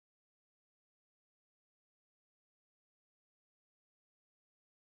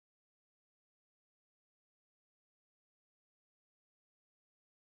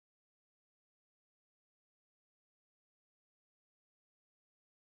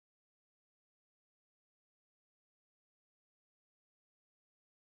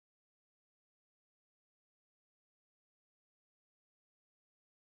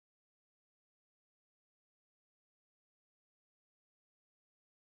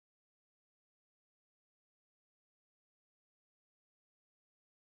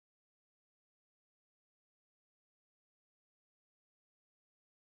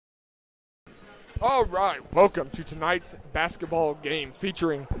All right, welcome to tonight's basketball game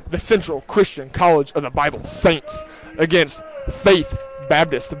featuring the Central Christian College of the Bible Saints against Faith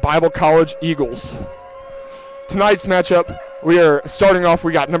Baptist Bible College Eagles. Tonight's matchup, we are starting off,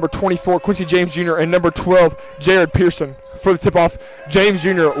 we got number 24, Quincy James Jr., and number 12, Jared Pearson for the tip-off. James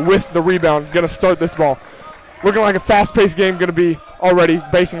Jr. with the rebound, going to start this ball. Looking like a fast-paced game, going to be already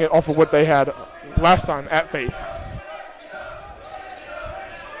basing it off of what they had last time at Faith.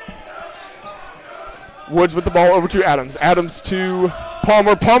 Woods with the ball over to Adams. Adams to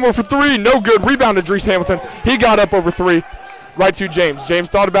Palmer. Palmer for three. No good. Rebound to Dries Hamilton. He got up over three. Right to James. James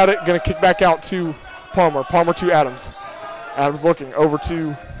thought about it. Going to kick back out to Palmer. Palmer to Adams. Adams looking over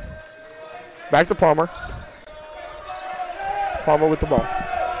to back to Palmer. Palmer with the ball.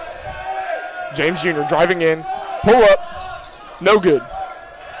 James Jr. driving in. Pull up. No good.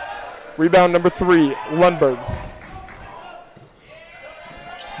 Rebound number 3, Lundberg.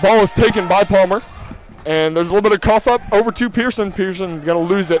 Ball is taken by Palmer. And there's a little bit of cough up over to Pearson. Pearson going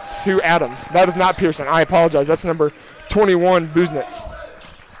to lose it to Adams. That is not Pearson. I apologize. That's number 21, Buznitz.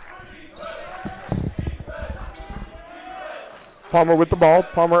 Palmer with the ball.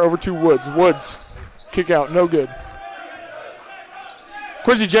 Palmer over to Woods. Woods, kick out, no good.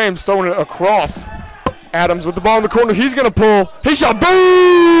 Quincy James throwing it across. Adams with the ball in the corner. He's going to pull. He shot.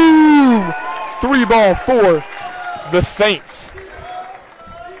 Boom! 3 ball for the Saints.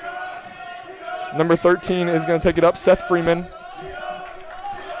 Number 13 is going to take it up, Seth Freeman.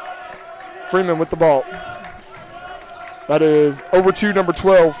 Freeman with the ball. That is over to number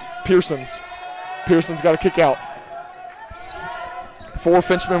 12, Pearson's. Pearson's got to kick out. 4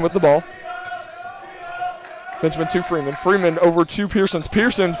 Finchman with the ball. Finchman to Freeman. Freeman over to Pearson's.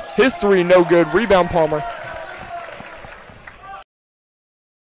 Pearson's, his 3, no good. Rebound Palmer.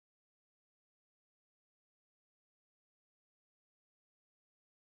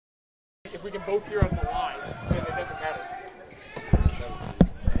 If we can both hear on the line, then it doesn't matter.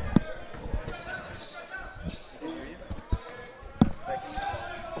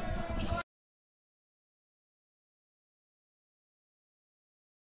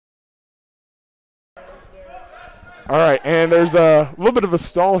 All right, and there's a little bit of a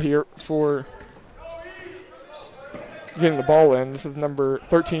stall here for getting the ball in. This is number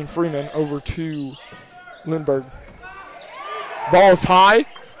 13, Freeman, over to Lindbergh. Ball is high.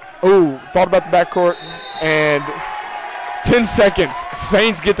 Oh, thought about the backcourt, and 10 seconds.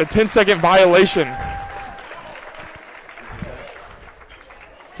 Saints get the 10-second violation.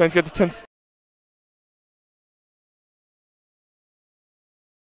 Saints get the 10.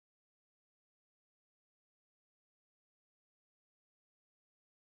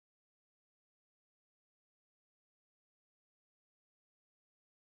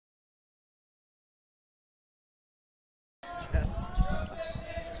 Yes.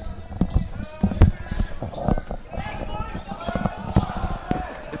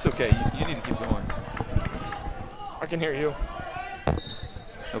 It's okay. You need to keep going. I can hear you.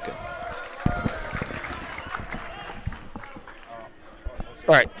 Okay.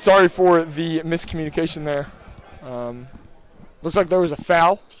 All right. Sorry for the miscommunication there. Looks like there was a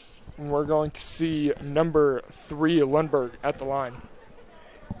foul. And we're going to see number 3, Lundberg, at the line.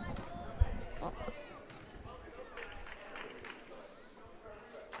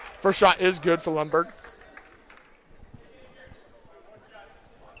 First shot is good for Lundberg.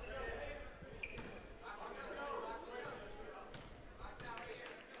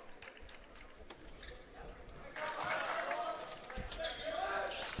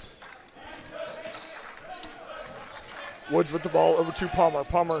 Woods with the ball over to Palmer.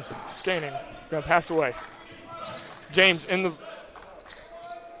 Palmer scanning, gonna pass away. James in the.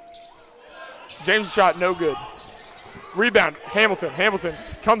 James' shot no good. Rebound, Hamilton. Hamilton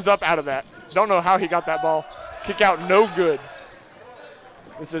comes up out of that. Don't know how he got that ball. Kick out, no good.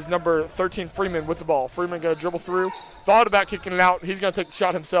 This is number 13, Freeman with the ball. Freeman gonna dribble through. Thought about kicking it out. He's gonna take the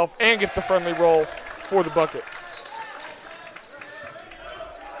shot himself and gets the friendly roll for the bucket.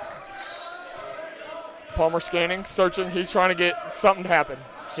 Palmer scanning, searching. He's trying to get something to happen.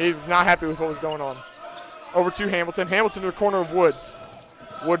 He's not happy with what was going on. Over to Hamilton. Hamilton to the corner of Woods.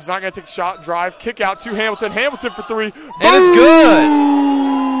 Woods not going to take the shot. Drive. Kick out to Hamilton. Hamilton for 3. Boom! And it's good.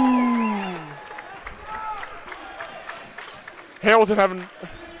 Hamilton having,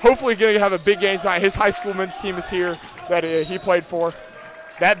 hopefully going to have a big game tonight. His high school men's team is here that he played for.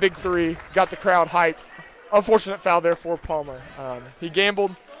 That big 3 got the crowd hyped. Unfortunate foul there for Palmer. He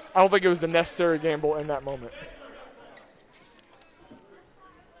gambled. I don't think it was a necessary gamble in that moment.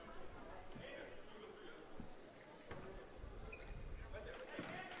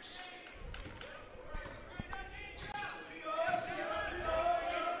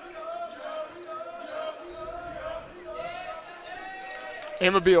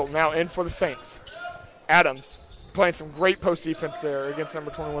 Amabile now in for the Saints. Adams playing some great post defense there against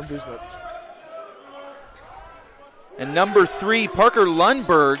number 21 Busenitz. And number 3, Parker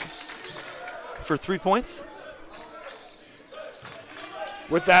Lundberg for 3 points.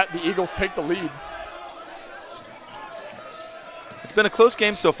 With that, the Eagles take the lead. It's been a close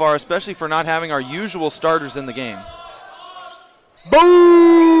game so far, especially for not having our usual starters in the game.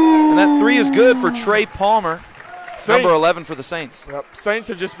 Boom! And that 3 is good for Trey Palmer, number 11 for the Saints. Yep. Saints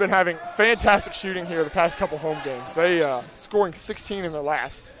have just been having fantastic shooting here the past couple home games. They scoring 16 in their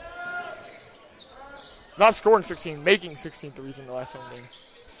last. Not scoring 16, making 16 threes in the last home game.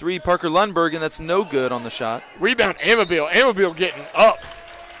 3, Parker Lundberg, and that's no good on the shot. Rebound, Amabile. Amabile getting up.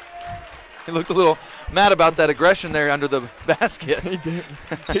 He looked a little mad about that aggression there under the basket. He did.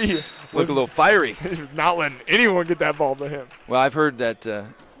 He looked a little fiery. He was not letting anyone get that ball to him. Well, I've heard that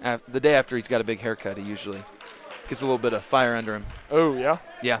the day after he's got a big haircut, he usually gets a little bit of fire under him. Oh, yeah?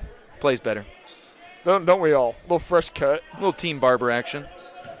 Yeah, plays better. Don't we all? A little fresh cut. A little team barber action.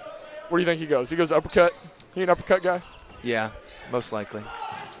 Where do you think he goes? He goes uppercut? He an uppercut guy? Yeah, most likely.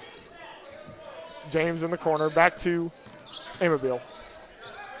 James in the corner. Back to Amabile.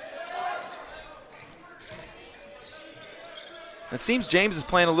 It seems James is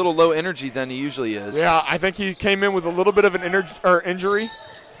playing a little low energy than he usually is. Yeah, I think he came in with a little bit of an injury,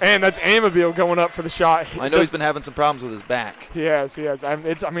 and that's Amabile going up for the shot. I know he's been having some problems with his back. He has.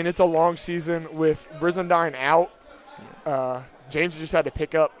 It's a long season with Brizendine out. James just had to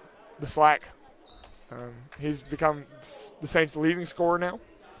pick up the slack. He's become the Saints' leading scorer now,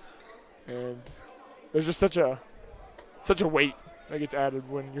 and there's just such a weight that gets added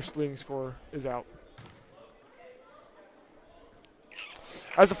when your leading scorer is out.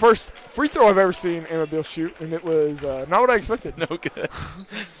 That's the first free throw I've ever seen Amabile shoot, and it was not what I expected. No good.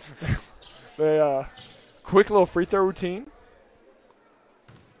 They quick little free throw routine.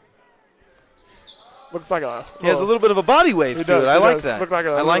 Looks like he has a little bit of a body wave to it. I like that. Look like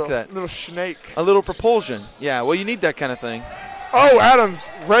I like that. Little snake. A little propulsion. Yeah, well, you need that kind of thing. Oh,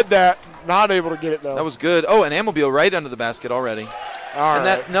 Adams read that. Not able to get it, though. That was good. Oh, and Amabile right under the basket already. All and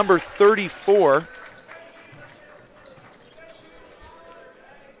right. that number 34.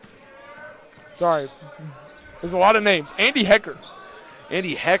 Sorry. There's a lot of names. Andy Hecker.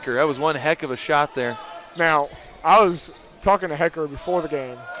 Andy Hecker. That was one heck of a shot there. Now, I was talking to Hecker before the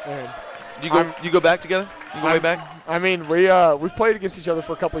game, and you go back together? You go way back? I mean, we've played against each other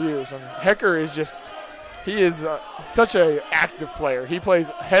for a couple of years, and Hecker is such a active player. He plays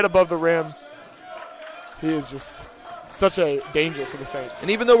head above the rim. He is just such a danger for the Saints.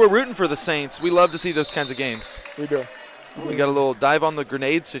 And even though we're rooting for the Saints, we love to see those kinds of games. We do. We got a little dive on the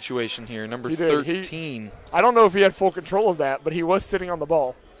grenade situation here, number 13. I don't know if he had full control of that, but he was sitting on the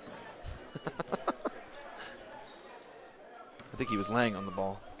ball. I think he was laying on the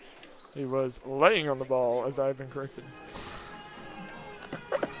ball. He was laying on the ball, as I've been corrected.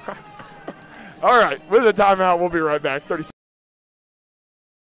 All right, with a timeout, we'll be right back. 30 seconds.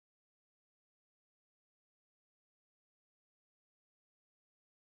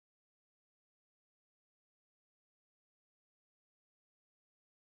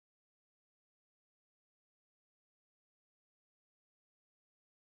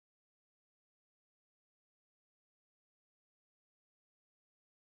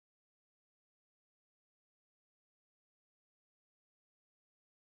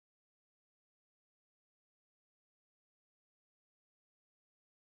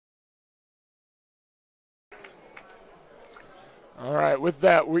 All right, with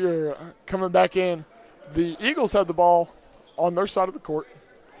that, we are coming back in. The Eagles have the ball on their side of the court.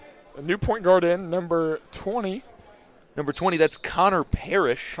 A new point guard in, number 20. Number 20, that's Connor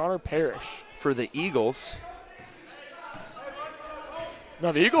Parrish. Connor Parrish. For the Eagles.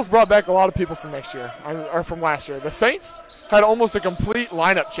 Now, the Eagles brought back a lot of people from next year, or from last year. The Saints had almost a complete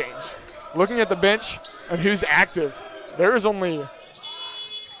lineup change. Looking at the bench and who's active, there is only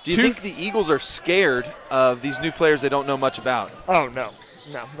Do you think the Eagles are scared of these new players they don't know much about? Oh, no.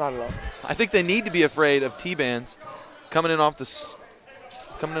 No, not at all. I think they need to be afraid of T-Bands coming in off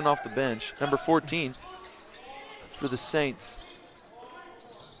the bench. Number 14 for the Saints.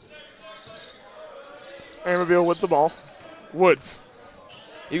 Amabile with the ball. Woods.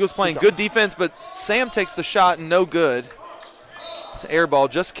 Eagles playing good defense, but Sam takes the shot and no good. It's an air ball,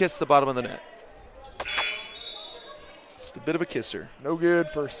 just kissed the bottom of the net. Just a bit of a kisser. No good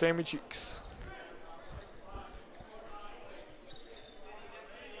for Sammy Cheeks.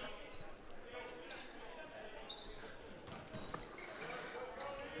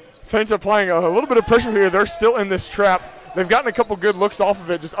 Saints are applying a little bit of pressure here. They're still in this trap. They've gotten a couple good looks off of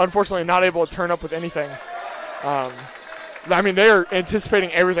it, just unfortunately not able to turn up with anything. I mean, they're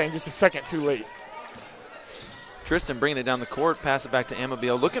anticipating everything just a second too late. Tristan bringing it down the court, pass it back to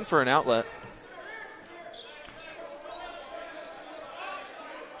Amabile, looking for an outlet.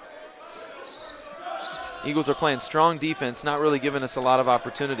 Eagles are playing strong defense, not really giving us a lot of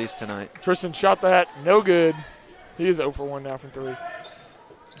opportunities tonight. Tristan shot that, no good. He is 0 for 1 now from 3.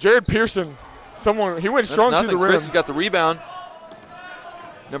 Jared Pearson, he went strong to the rim. Chris has got the rebound.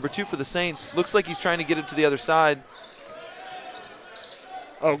 Number 2 for the Saints. Looks like he's trying to get it to the other side.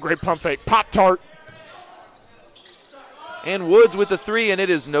 Oh, great pump fake. Pop-Tart. And Woods with the 3, and it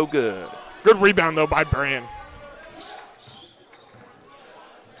is no good. Good rebound, though, by Brand.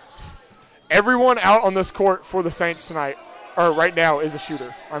 Everyone out on this court for the Saints tonight, or right now, is a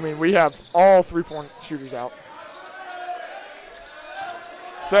shooter. I mean, we have all 3-point shooters out.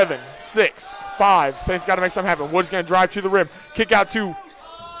 7, 6, 5. Saints got to make something happen. Woods going to drive to the rim. Kick out to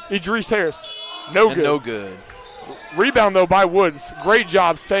Idris Harris. No good. No good. Rebound, though, by Woods. Great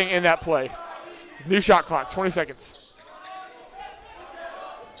job staying in that play. New shot clock, 20 seconds.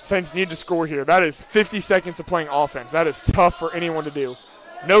 Saints need to score here. That is 50 seconds of playing offense. That is tough for anyone to do.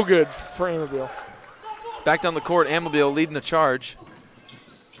 No good for Amabile. Back down the court, Amabile leading the charge.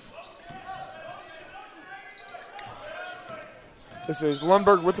 This is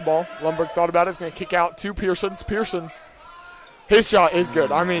Lundberg with the ball. Lundberg thought about it. He's going to kick out to Pearson's. His shot is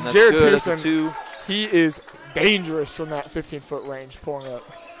good. I mean, Jared Pearson, he is dangerous from that 15-foot range pulling up.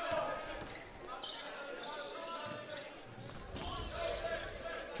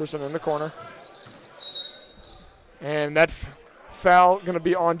 Pearson in the corner. And that's foul going to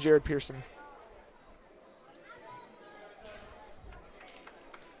be on Jared Pearson.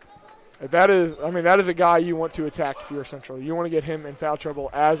 That is a guy you want to attack if you're Central. You want to get him in foul trouble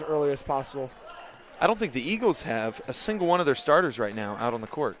as early as possible. I don't think the Eagles have a single one of their starters right now out on the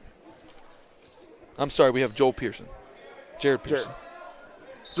court. I'm sorry, we have Joel Pearson. Jared Pearson.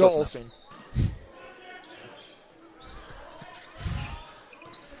 Joel Olstein.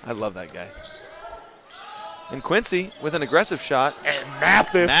 I love that guy. And Quincy with an aggressive shot. And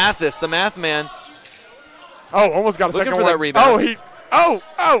Mathis, the math man. Oh, almost got a second one. Looking for that rebound.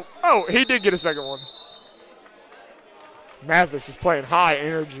 He did get a second one. Mathis is playing high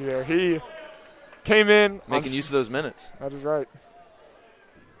energy there. He came in. Making use of those minutes. That is right.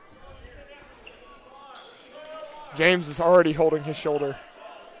 James is already holding his shoulder.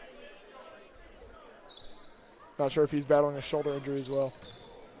 Not sure if he's battling a shoulder injury as well.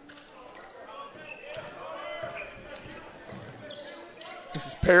 This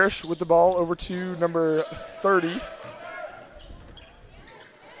is Parrish with the ball over to number 30.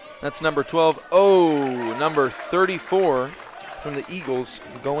 That's number 12. Oh, number 34 from the Eagles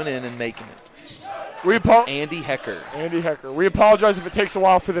going in and making it. Andy Hecker. We apologize if it takes a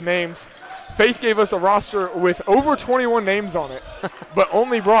while for the names. Faith gave us a roster with over 21 names on it, but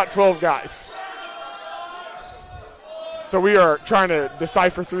only brought 12 guys. So we are trying to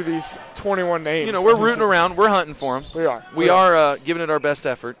decipher through these 21 names. You know, we're rooting around. We're hunting for them. We are. We are giving it our best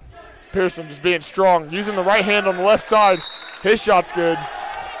effort. Pearson just being strong, using the right hand on the left side. His shot's good.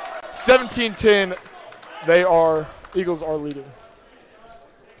 17-10. Eagles are leading.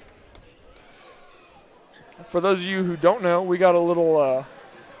 For those of you who don't know, we got a little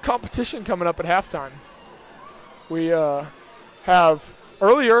competition coming up at halftime. We have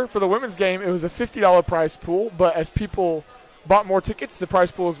earlier for the women's game, it was a $50 prize pool, but as people bought more tickets, the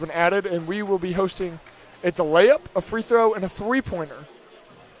prize pool has been added, and we will be hosting, it's a layup, a free throw, and a three-pointer.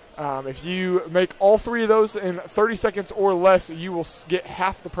 If you make all three of those in 30 seconds or less, you will get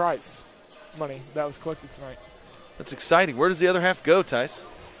half the prize money that was collected tonight. That's exciting. Where does the other half go, Tice?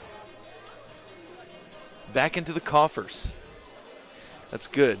 Back into the coffers. That's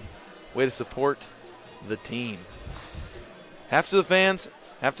good. Way to support the team. Half to the fans,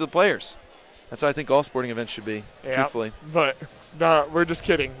 half to the players. That's how I think all sporting events should be, truthfully. But no, we're just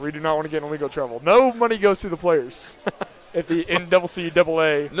kidding. We do not want to get in legal trouble. No money goes to the players. At the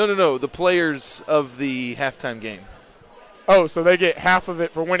NCAA. No. The players of the halftime game. Oh, so they get half of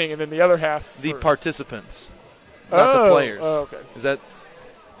it for winning, and then the other half. The participants, not the players. Oh, okay. Is that?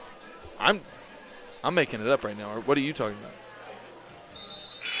 I'm making it up right now. Or what are you talking about?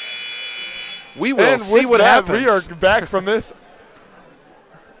 We will see what happens. We are back from this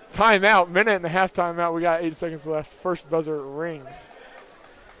timeout, minute and a half timeout. We got 8 seconds left. First buzzer rings.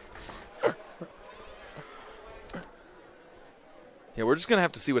 Yeah, we're just going to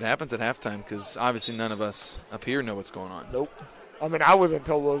have to see what happens at halftime because obviously none of us up here know what's going on. Nope. I mean, I wasn't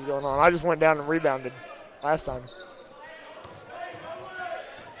told what was going on. I just went down and rebounded last time.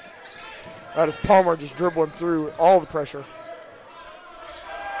 That is Palmer just dribbling through all the pressure.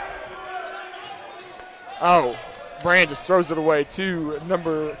 Oh, Brand just throws it away to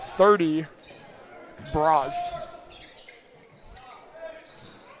number 30, Braz.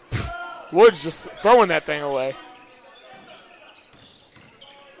 Woods just throwing that thing away.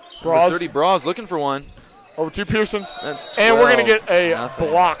 Number 30, Braz looking for one. Over to Pearsons. That's 12, and we're going to get a nothing.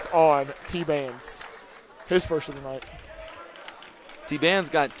 block on T-Bands. His first of the night. T-Bands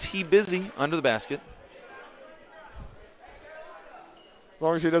got T-Busy under the basket. As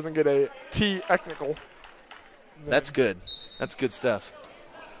long as he doesn't get a T-technical. That's good. That's good stuff.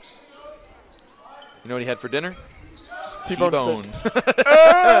 You know what he had for dinner? T-bone.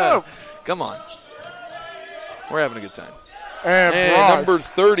 Oh! Come on. We're having a good time. And number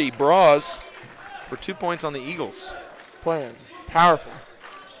 30, Braz, for 2 points on the Eagles. Playing powerful.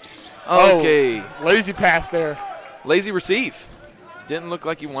 Okay. Oh, lazy pass there. Lazy receive. Didn't look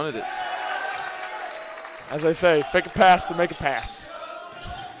like he wanted it. As they say, fake a pass to make a pass.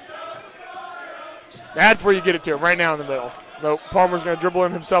 That's where you get it to him, right now in the middle. Nope, Palmer's going to dribble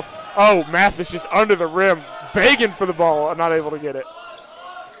in himself. Oh, Mathis just under the rim, begging for the ball, not able to get it.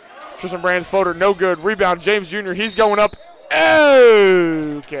 Tristan Brand's floater, no good. Rebound, James Jr., he's going up.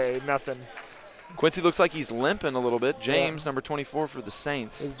 Okay, nothing. Quincy looks like he's limping a little bit. James, number 24 for the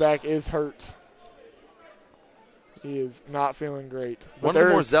Saints. His back is hurt. He is not feeling great. But one of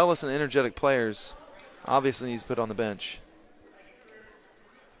the more zealous and energetic players obviously needs to put on the bench.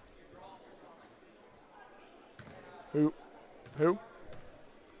 Who?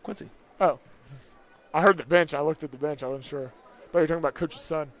 Quincy. Oh. I heard the bench. I looked at the bench. I wasn't sure. I thought you were talking about Coach's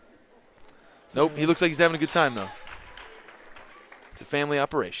son. Nope, he looks like he's having a good time, though. It's a family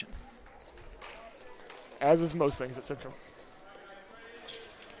operation. As is most things at Central.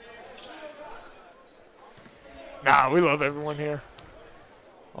 Nah, we love everyone here.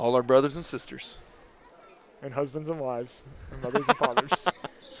 All our brothers and sisters. And husbands and wives. And mothers and fathers.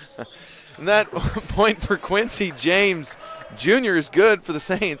 And that point for Quincy James Jr. is good for the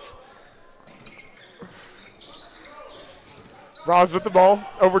Saints. Ross with the ball.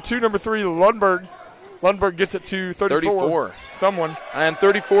 Over to number 3, Lundberg. Lundberg gets it to 34. Someone. And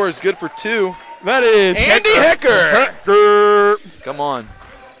 34 is good for 2. That is Andy Hecker. Come on.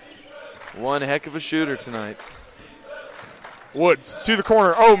 One heck of a shooter tonight. Woods to the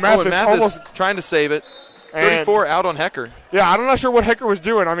corner. Oh, Mathis almost trying to save it. 34 out on Hecker. Yeah, I'm not sure what Hecker was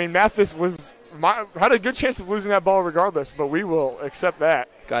doing. I mean, Mathis had a good chance of losing that ball regardless, but we will accept that.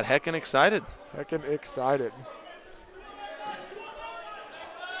 Got heckin' excited. Heckin' excited.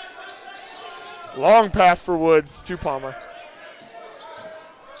 Long pass for Woods to Palmer.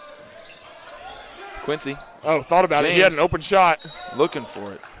 Quincy. Oh, thought about it. He had an open shot. Looking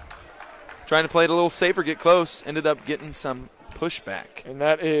for it. Trying to play it a little safer, get close. Ended up getting some pushback. And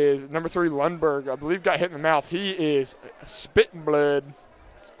that is number 3, Lundberg. I believe got hit in the mouth. He is spitting blood.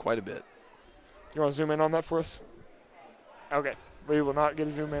 Quite a bit. You want to zoom in on that for us? Okay. We will not get a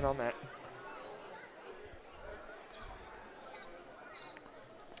zoom in on that.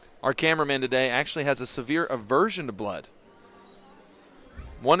 Our cameraman today actually has a severe aversion to blood.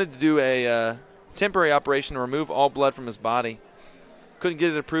 Wanted to do a temporary operation to remove all blood from his body. Couldn't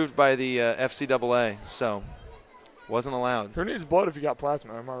get it approved by the FCAA, so wasn't allowed. Who needs blood if you got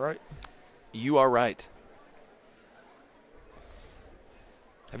plasma? Am I right? You are right.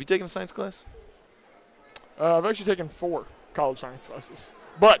 Have you taken a science class? I've actually taken 4 college science classes.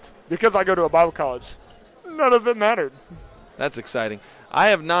 But because I go to a Bible college, none of it mattered. That's exciting. I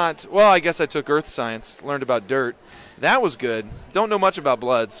have not. Well, I guess I took earth science, learned about dirt. That was good. Don't know much about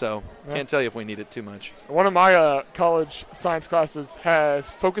blood, so can't tell you if we need it too much. One of my college science classes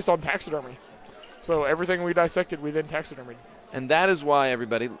has focused on taxidermy. So everything we dissected, we then taxidermied. And that is why,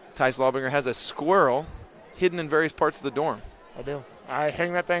 everybody, Tice Lawbinger has a squirrel hidden in various parts of the dorm. I do. I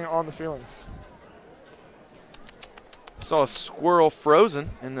hang that thing on the ceilings. Saw a squirrel frozen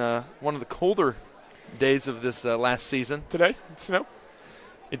in one of the colder days of this last season. Today? It snowed?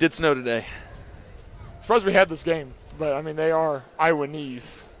 It did snow today. Surprised we had this game, but I mean they are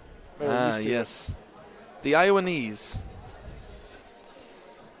Iowanese. Yes, the Iowanese.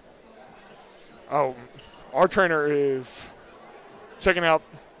 Oh, our trainer is checking out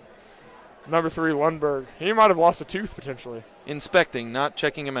number 3 Lundberg. He might have lost a tooth potentially. Inspecting, not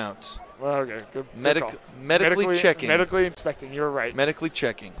checking him out. Well, okay, good. Medically checking. Medically inspecting. You're right. Medically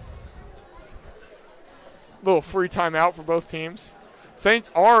checking. Little free timeout for both teams.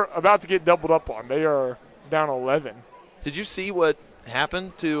 Saints are about to get doubled up on. They are down 11. Did you see what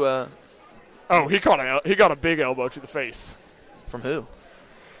happened to? Oh, he got a big elbow to the face. From who?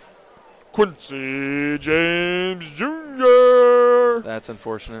 Quincy James Jr. That's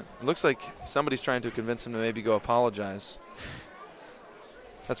unfortunate. It looks like somebody's trying to convince him to maybe go apologize.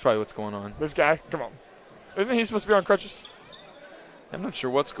 That's probably what's going on. This guy, come on. Isn't he supposed to be on crutches? I'm not sure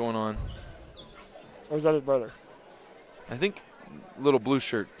what's going on. Or is that his brother? I think little blue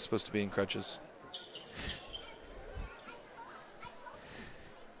shirt is supposed to be in crutches.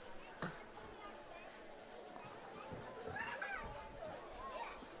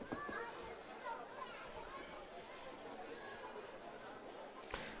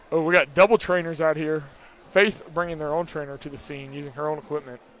 Oh, we got double trainers out here. Faith bringing their own trainer to the scene using her own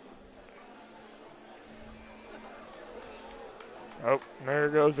equipment. Oh, there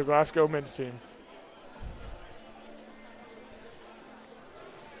goes the Glasgow men's team.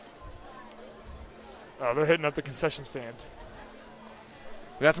 Oh, they're hitting up the concession stand.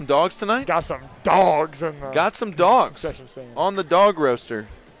 We got some dogs tonight? Got some dogs in the Got some dogs concession stand. on the dog roaster.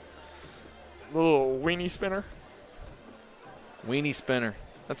 Little weenie spinner. Weenie spinner.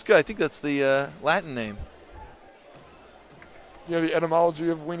 That's good. I think that's the Latin name. You know the etymology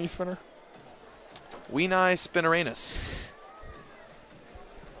of weenie spinner? Weeni spinneranus.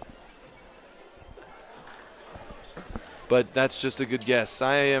 But that's just a good guess.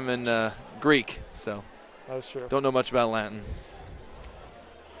 I am in Greek, so That's true. don't know much about Latin.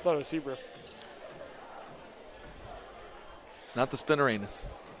 Thought it was Hebrew. Not the spinneranus.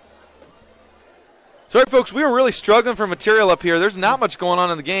 Sorry, folks, we were really struggling for material up here. There's not much going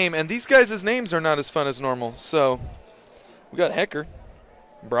on in the game, and these guys' names are not as fun as normal. So we got Hecker,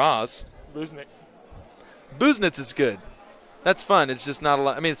 Braz. Buznitz is good. That's fun. It's just not a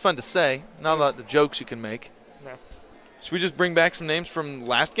lot. I mean, it's fun to say. Not a lot of jokes you can make. No. Should we just bring back some names from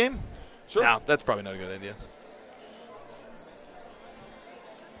last game? Sure. No, that's probably not a good idea.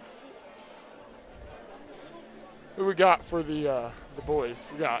 Who we got for the boys?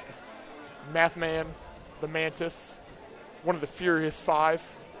 We got Mathman, the Mantis, one of the Furious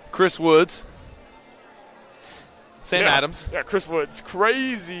Five. Chris Woods. Sam Yeah. Adams. Yeah, Chris Woods.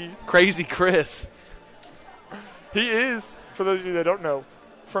 Crazy. Crazy Chris. He is, for those of you that don't know,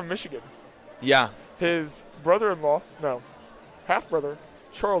 from Michigan. Yeah. His brother-in-law, no, half-brother,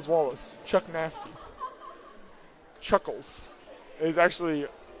 Charles Wallace, Chuck Nasty, Chuckles, is actually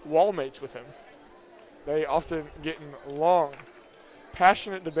wall mates with him. They often get in long,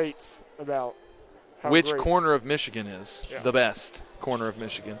 passionate debates about how Which great. corner of Michigan is Yeah. the best corner of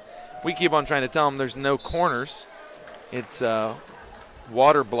Michigan. We keep on trying to tell them there's no corners. It's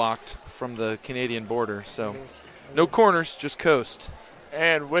water blocked from the Canadian border, so no corners, just coast.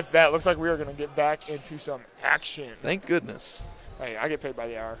 And with that, looks like we are going to get back into some action. Thank goodness. Hey, I get paid by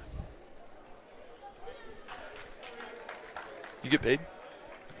the hour. You get paid?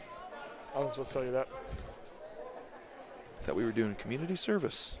 I was supposed to tell you that. Thought we were doing community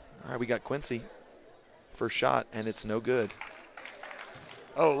service. All right, we got Quincy. First shot, and it's no good.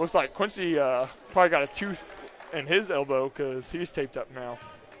 Oh, it looks like Quincy probably got a tooth in his elbow because he's taped up now.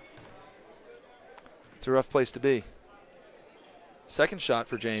 It's a rough place to be. Second shot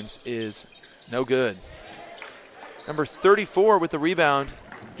for James is no good. Number 34 with the rebound,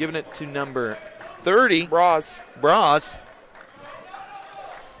 giving it to number 30. Braz.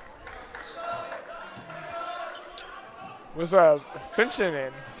 Was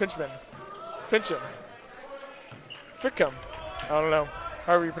Fincham. Fickham. I don't know.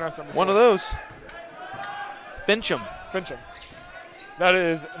 However you pronounce it. One of those. Fincham. That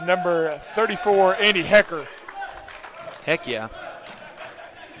is number 34, Andy Hecker. Heck yeah.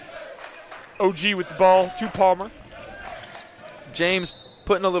 OG with the ball to Palmer. James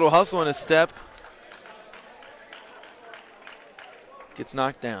putting a little hustle in his step. Gets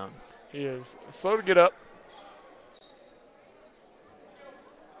knocked down. He is slow to get up.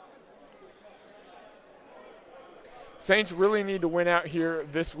 Saints really need to win out here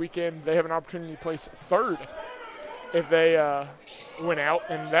this weekend. They have an opportunity to place third if they win out,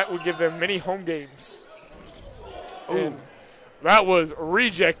 and that would give them many home games. And that was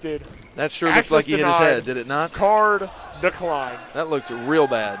rejected. That sure looks like he hit his head, did it not? Card declined. That looked real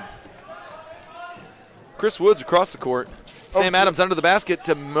bad. Chris Woods across the court. Sam Adams under the basket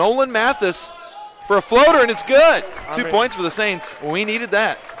to Nolan Mathis for a floater, and it's good. 2 points for the Saints. We needed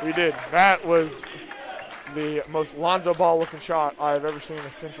that. We did. That was the most Lonzo Ball looking shot I've ever seen in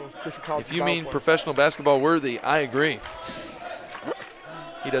Central Christian College. If you mean professional basketball worthy, I agree.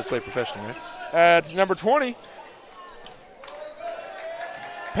 He does play professional, right? It's number 20.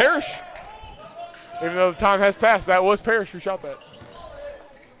 Parrish. Even though the time has passed, that was Parrish who shot that.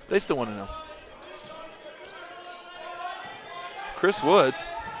 They still want to know. Chris Woods.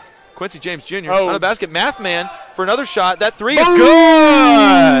 Quincy James Jr. on the basket. Mathman for another shot. That three is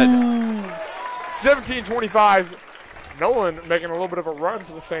good. 17-25. Nolan making a little bit of a run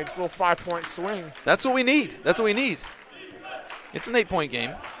for the Saints. A little 5-point swing. That's what we need. That's what we need. It's an 8-point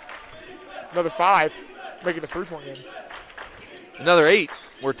game. Another 5. Make it a 3-point game. Another 8.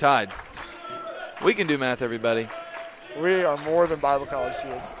 We're tied. We can do math, everybody. We are more than Bible College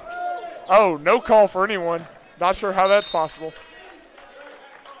is. Oh, no call for anyone. Not sure how that's possible.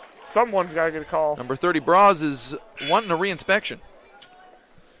 Someone's got to get a call. Number 30, Braz, is wanting a reinspection.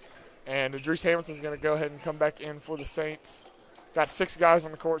 And Idris Hamilton's going to go ahead and come back in for the Saints. Got 6 guys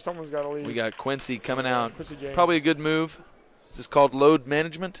on the court. Someone's got to leave. We got Quincy coming out. Quincy James. Probably a good move. This is called load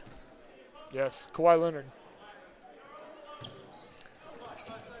management. Yes, Kawhi Leonard.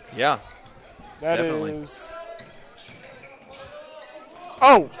 Yeah, that definitely. Is.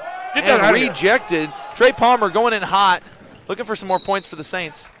 Oh, get that out of rejected. Here. Trey Palmer going in hot, looking for some more points for the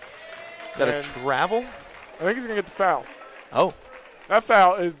Saints. Got a And travel? I think he's going to get the foul. Oh. That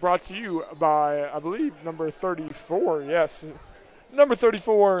foul is brought to you by, I believe, number 34. Yes. Number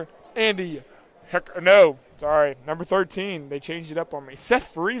 34, Andy Hecker. No, sorry. Number 13. They changed it up on me.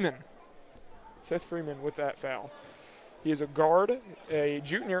 Seth Freeman. Seth Freeman with that foul. He is a guard, a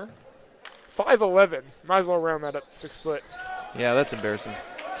junior, 5'11". Might as well round that up to 6 foot. Yeah, that's embarrassing.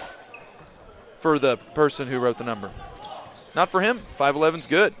 For the person who wrote the number. Not for him. 5'11's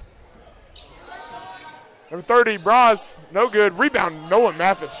good. Number 30, Braz, no good. Rebound, Nolan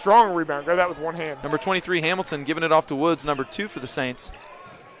Mathis, strong rebound. Grab that with one hand. Number 23, Hamilton, giving it off to Woods, number 2 for the Saints.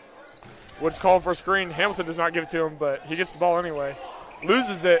 Woods called for a screen. Hamilton does not give it to him, but he gets the ball anyway.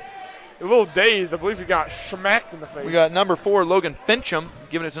 Loses it. A little dazed. I believe he got smacked in the face. We got number 4, Logan Fincham,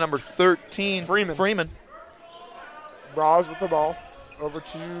 giving it to number 13, Freeman. Braz with the ball. Over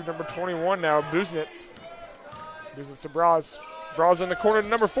to number 21 now, Buznitz. Buznitz to Braz. Braz in the corner to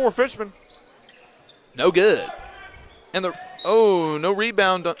number 4, Fishman. No good. And no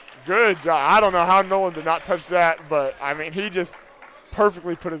rebound. Good job. I don't know how Nolan did not touch that, but, I mean, he just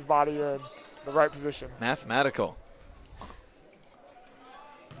perfectly put his body in the right position. Mathematical.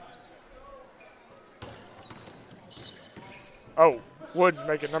 Oh, Woods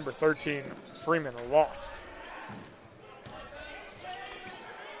making number 13, Freeman, lost.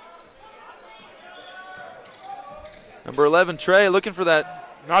 Number 11, Trey, looking for that.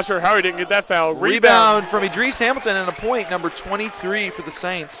 Not sure how he didn't get that foul. Rebound from Idris Hamilton and a point, number 23 for the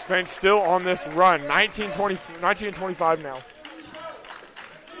Saints. Saints still on this run, 19-25 now.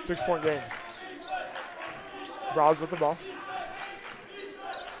 6-point game. Braz with the ball.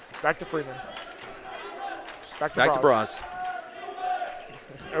 Back to Freeman. Back to Braz.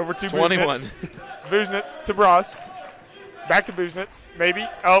 Over to 21. Buznitz to Braz. Back to Buznitz, maybe.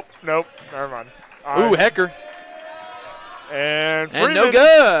 Oh, nope, never mind. Ooh, Hecker. And Freeman. And no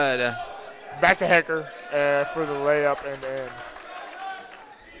good. Back to Hecker for the layup and in.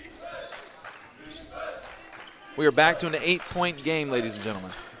 We are back to an 8-point game, ladies and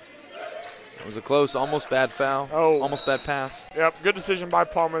gentlemen. It was a close, almost bad foul. Oh. Almost bad pass. Yep, good decision by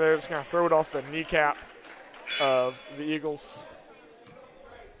Palmer there. Just going to throw it off the kneecap of the Eagles.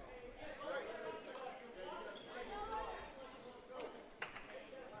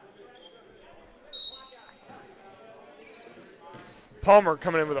 Palmer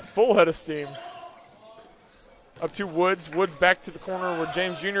coming in with a full head of steam. Up to Woods. Woods back to the corner where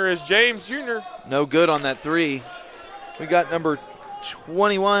James Jr. is. James Jr. No good on that 3. We got number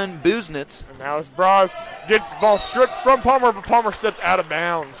 21, Buznitz. And now it's Braz. Gets the ball stripped from Palmer, but Palmer stepped out of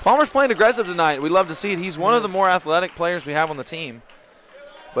bounds. Palmer's playing aggressive tonight. We love to see it. He's one of the more athletic players we have on the team,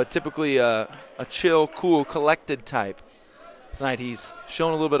 but typically a chill, cool, collected type. Tonight he's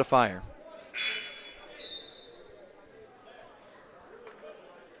shown a little bit of fire.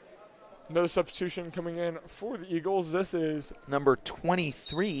 Another substitution coming in for the Eagles. This is number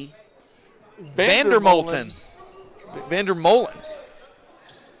 23, Vandermolen. Vandermolen.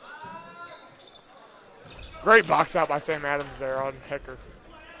 Great box out by Sam Adams there on Hecker.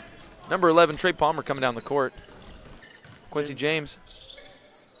 Number 11, Trey Palmer coming down the court. Quincy James.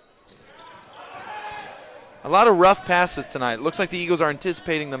 A lot of rough passes tonight. It looks like the Eagles are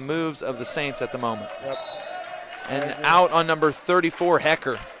anticipating the moves of the Saints at the moment. Yep. And out on number 34,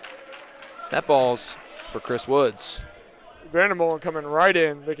 Hecker. That ball's for Chris Woods. Vandermolen coming right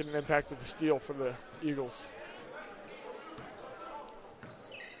in, making an impact of the steal for the Eagles.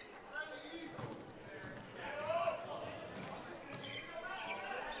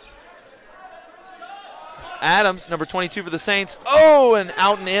 It's Adams, number 22 for the Saints. Oh, and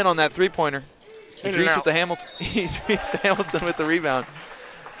out and in on that three-pointer. Idris with the Hamilton. Idris Hamilton with the rebound.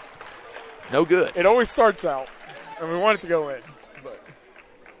 No good. It always starts out, and we want it to go in. But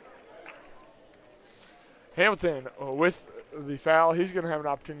Hamilton with the foul, he's going to have an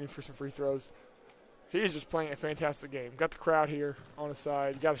opportunity for some free throws. He's just playing a fantastic game. Got the crowd here on his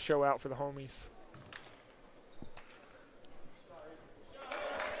side. You got to show out for the homies.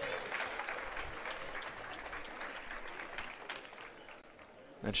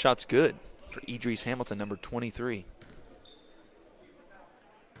 That shot's good for Idris Hamilton, number 23.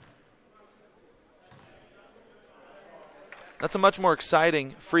 That's a much more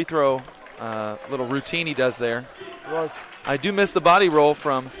exciting free throw little routine he does there. It was. I do miss the body roll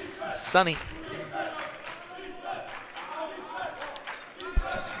from Sonny.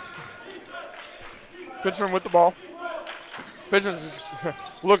 Fitchman with the ball. Fitchman's just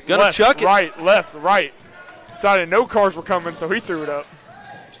looked Gonna left, chuck it. right, left, right. Decided no cars were coming, so he threw it up.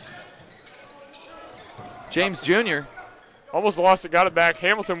 James Jr. Almost lost it, got it back.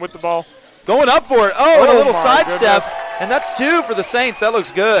 Hamilton with the ball. going up for it. Oh, and a Oh little my sidestep. goodness. And that's 2 for the Saints. That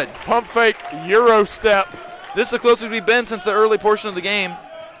looks good. Pump fake, Euro step This is the closest we've been since the early portion of the game.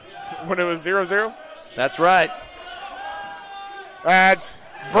 when it was 0-0. That's right. That's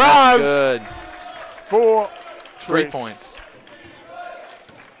That's Braz good. for 3 Trace. points.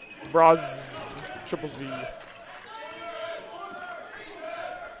 Braz, triple Z.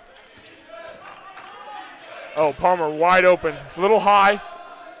 Oh, Palmer wide open. A little high.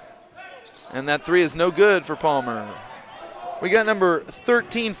 And that 3 is no good for Palmer. We got number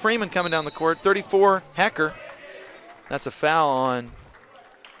 13, Freeman, coming down the court. 34, Hecker. That's a foul on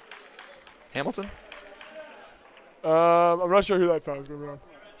Hamilton. I'm not sure who that foul is going to be on.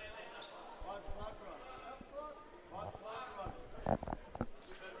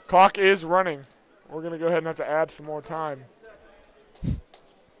 Clock is running. We're going to go ahead and have to add some more time.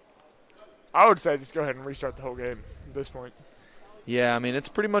 I would say just go ahead and restart the whole game at this point. Yeah, I mean, it's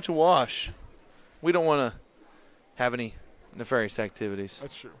pretty much a wash. We don't want to have any nefarious activities.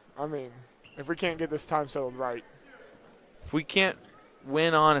 That's true. I mean, if we can't get this time settled right. If we can't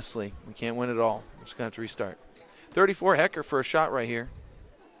win honestly, we can't win at all. We're just going to have to restart. 34, Hecker for a shot right here.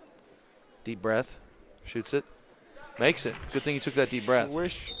 Deep breath. Shoots it. Makes it. Good thing he took that deep breath.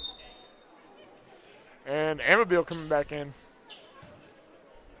 Wish. And MBB coming back in.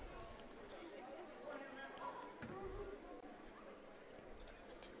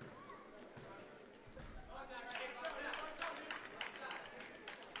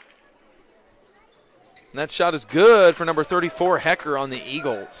 And that shot is good for number 34, Hecker, on the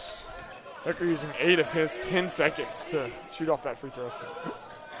Eagles. Hecker using 8 of his 10 seconds to shoot off that free throw.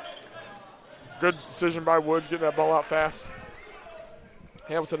 Good decision by Woods, getting that ball out fast.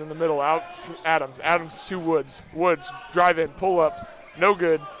 Hamilton in the middle, out Adams. Adams to Woods. Woods, drive in, pull up, no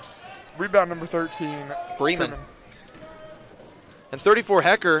good. Rebound number 13, Freeman. And 34,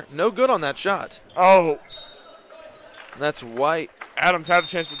 Hecker, no good on that shot. Oh, And that's White. Adams had a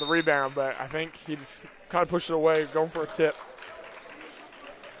chance at the rebound, but I think he just kind of pushed it away, going for a tip.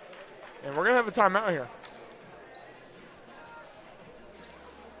 And we're going to have a timeout here.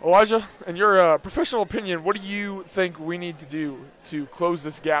 Elijah, in your professional opinion, what do you think we need to do to close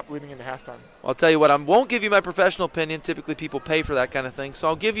this gap leading into halftime? I'll tell you what, I won't give you my professional opinion. Typically people pay for that kind of thing. So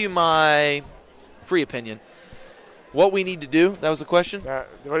I'll give you my free opinion. What we need to do, that was the question?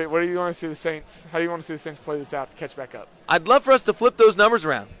 What do you want to see the Saints? How do you want to see the Saints play this out to catch back up? I'd love for us to flip those numbers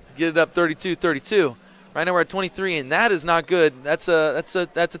around. Get it up 32-32. Right now we're at 23, and that is not good. That's a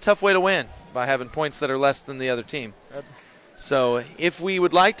tough way to win by having points that are less than the other team. So if we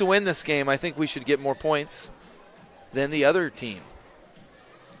would like to win this game, I think we should get more points than the other team.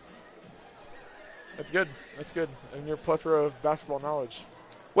 That's good. That's good. And your plethora of basketball knowledge.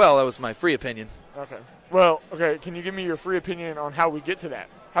 Well, that was my free opinion. Okay. Well, okay, can you give me your free opinion on how we get to that?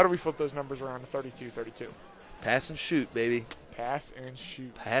 How do we flip those numbers around to 32-32? Pass and shoot, baby. Pass and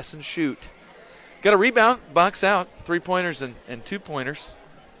shoot. Pass and shoot. Got a rebound, box out, 3-pointers and 2-pointers.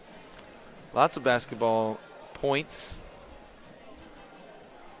 Lots of basketball points.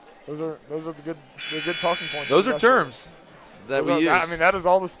 Those are the good talking points. Those are terms that we use. I mean, that is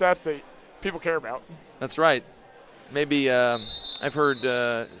all the stats that people care about. That's right. Maybe I've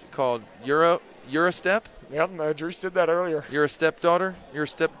heard called Eurostep. Yep, Drew did that earlier. You're a stepdaughter? You're a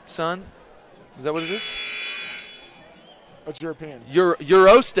stepson? Is that what it is? What's your opinion?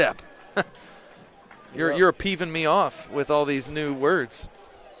 Eurostep. You're peeving me off with all these new words.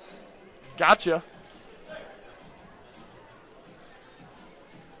 Gotcha.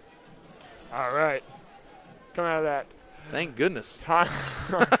 All right. Come out of that. Thank goodness. Time.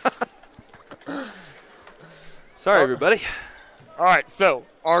 Sorry, everybody. All right, so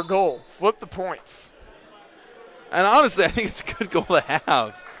our goal, flip the points. And honestly, I think it's a good goal to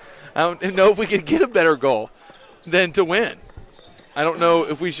have. I don't know if we could get a better goal than to win. I don't know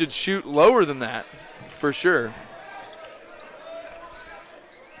if we should shoot lower than that, for sure.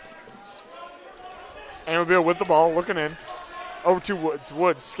 And we'll be with the ball, looking in. Over to Woods.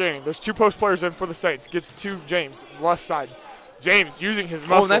 Woods scanning. There's 2 post players in for the Saints. Gets to James, left side. James using his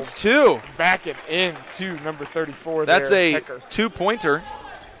muscle. Oh, and that's 2. Backing in to number 34. That's there, a Hecker. 2-pointer.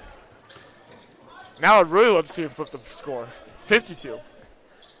 Now I'd really love to see him flip the score. 52.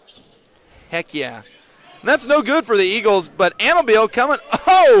 Heck yeah. And that's no good for the Eagles, but MBB coming,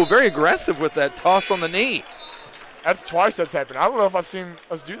 very aggressive with that toss on the knee. That's twice that's happened. I don't know if I've seen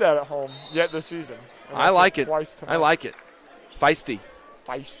us do that at home yet this season. I like it. Twice tonight. I like it. Feisty.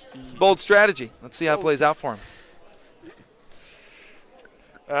 Feisty. It's a bold strategy. Let's see how it plays out for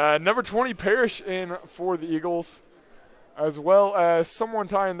him. Number 20, Parrish in for the Eagles, as well as someone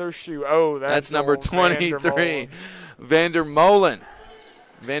tying their shoe. Oh, that's number 23, Vander Molen.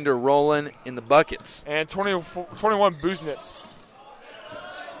 Vander Rollen in the buckets. And 21, Buznitz.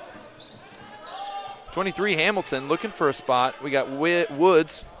 23, Hamilton looking for a spot. We got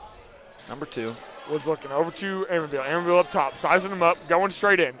Woods, number 2. Woods looking over to MBB. MBB up top, sizing him up, going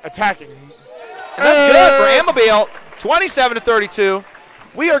straight in, attacking. And that's good for MBB. 27-32.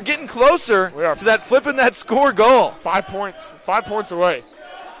 We are getting closer to that flipping that score goal. 5 points. 5 points away.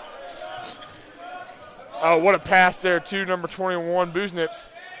 Oh, what a pass there to number 21, Buznitz.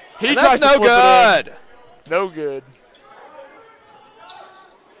 That's no good. No good.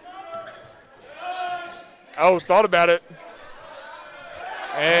 Oh, thought about it.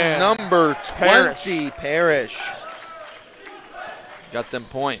 And number 20, Parrish. Got them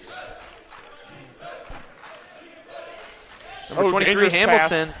points. Number 23,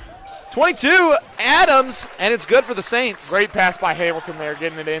 Hamilton. Pass. 22, Adams, and it's good for the Saints. Great pass by Hamilton there,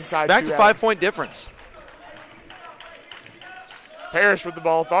 getting it inside. Back to 5-point difference. Parrish with the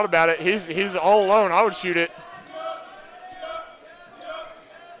ball, thought about it. He's all alone. I would shoot it.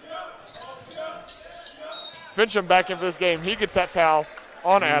 Fincham back in for this game. He gets that foul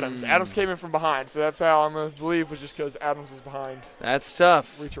on Adams. Adams came in from behind, so that foul, I'm going to believe, was just because Adams is behind. That's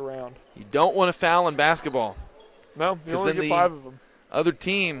tough. Reach around. You don't want to foul in basketball. No, you only get 5 of them. Other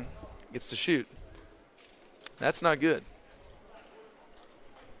team gets to shoot. That's not good.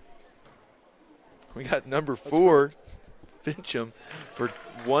 We got number 4, Fincham, for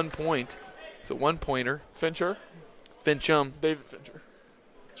 1 point. It's a 1-pointer. Fincham. David Fincher.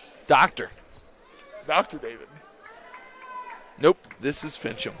 Dr. David. Nope, this is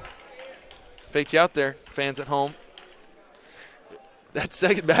Fincham. Faked you out there, fans at home. That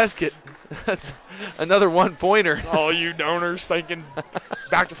second basket, that's another 1-pointer. All you donors thinking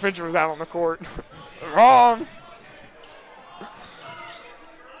Dr. Fincher was out on the court. Wrong.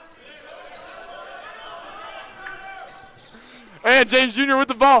 And James Jr. with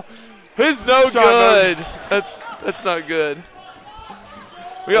the ball. His no good. That's not good.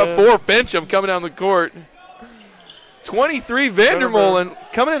 We got 4 Fincham coming down the court. 23 Vandermolen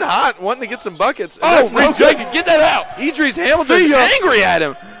coming in hot, wanting to get some buckets. Rejected. Get that out. Idris Hamilton angry at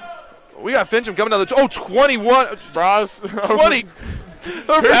him. We got Fincham coming down the 21. Braz. 20.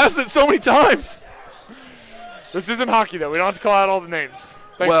 They're passing it so many times. This isn't hockey, though. We don't have to call out all the names.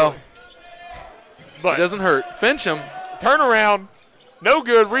 Thankfully. Well, but it doesn't hurt. Fincham. Turnaround. No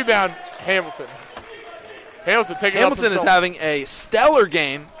good. Rebound. Hamilton. Hamilton is having a stellar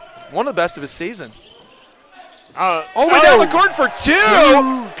game. One of the best of his season. All the way down the court for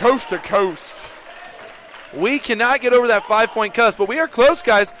 2. Coast to coast. We cannot get over that 5-point cusp, but we are close,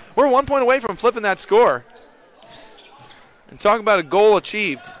 guys. We're 1 point away from flipping that score. And talking about a goal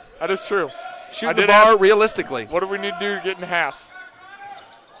achieved. That is true. Shoot the bar realistically. What do we need to do to get in half?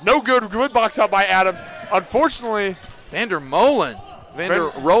 No good. Good box out by Adams. Unfortunately. Vander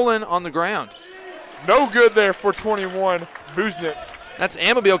Rollen on the ground. No good there for 21, Buznitz. That's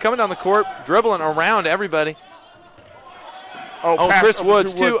MBB coming down the court, dribbling around everybody. Oh, Chris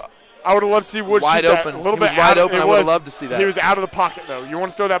Woods, too. I would have loved to see Woods wide shoot open. That. A little bit wide open. I would have loved to see that. He was out of the pocket, though. You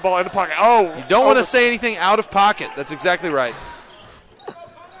want to throw that ball in the pocket. Oh. You don't want to say anything out of pocket. That's exactly right.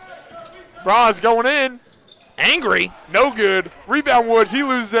 Braz going in. Angry. No good. Rebound Woods. He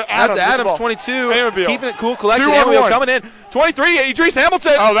loses it. That's Adams, 22. MBB. Keeping it cool, collected. MBB coming in. 23, Idris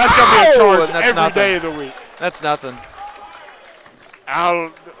Hamilton. Oh, that's going to be a charge every day of the week. That's nothing.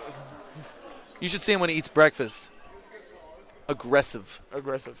 You should see him when he eats breakfast. Aggressive.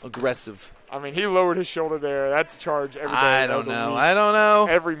 I mean, he lowered his shoulder there. That's a charge every day. I don't know.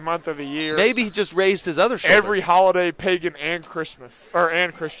 Every month of the year. Maybe he just raised his other shoulder. Every holiday, pagan and Christmas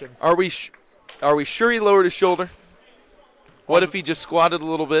and Christian. Are we sure he lowered his shoulder? What if he just squatted a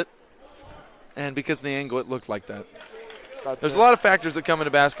little bit? And because of the angle, it looked like that. There's a lot of factors that come into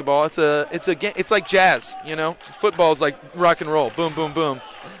basketball. It's like jazz, you know. Football is like rock and roll. Boom, boom, boom.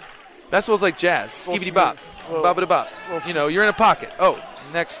 Basketball's like jazz. Skibbity bop, bobbity bop. You know, you're in a pocket. Oh,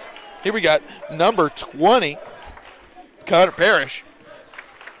 next. Here we got number 20, Connor Parrish.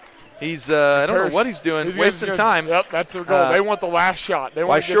 He's I don't know what he's doing. He's wasting time. Yep, that's their goal. They want the last shot.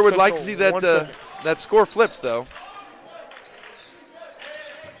 I sure would like to see that score flipped, though.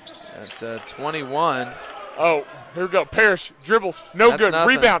 At 21. Oh, here we go. Parrish dribbles. No That's good.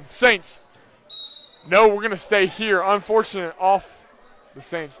 nothing. Rebound. Saints. No, we're going to stay here. Unfortunate off the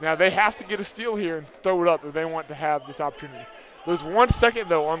Saints. Now, they have to get a steal here and throw it up if they want to have this opportunity. There's 1 second,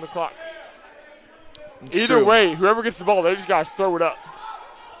 though, on the clock. It's Either true. way, whoever gets the ball, they just got to throw it up.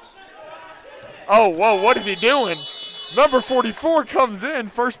 Oh, whoa, what is he doing? Number 44 comes in.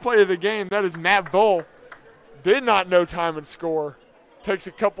 First play of the game. That is Matt Bull. Did not know time and score. Takes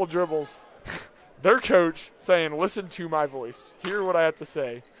a couple dribbles. Their coach saying, listen to my voice. Hear what I have to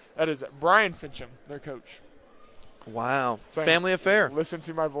say. That is Brian Fincham, their coach. Wow. Saying, Family affair. Listen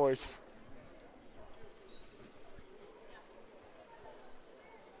to my voice.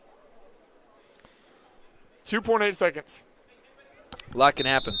 .8 seconds. A lot can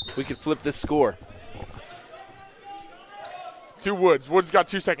happen. We could flip this score. To Woods. Woods got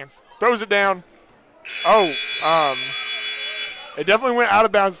 2 seconds. Throws it down. Oh, it definitely went out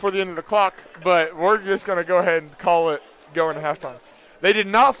of bounds before the end of the clock, but we're just going to go ahead and call it going to halftime. They did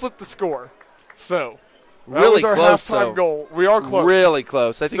not flip the score, so that Really was our close, halftime though. goal. We are close. Really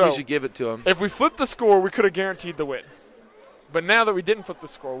close. I think we So, should give it to them. If we flipped the score, we could have guaranteed the win. But now that we didn't flip the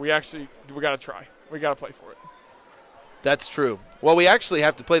score, we got to try. We got to play for it. That's true. Well, we actually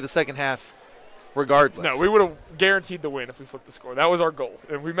have to play the second half regardless. No, we would have guaranteed the win if we flipped the score. That was our goal.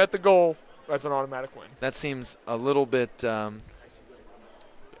 If we met the goal, that's an automatic win. That seems a little bit, I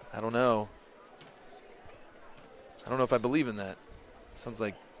don't know. I don't know if I believe in that. Sounds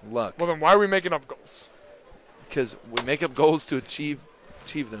like luck. Well, then why are we making up goals? Because we make up goals to achieve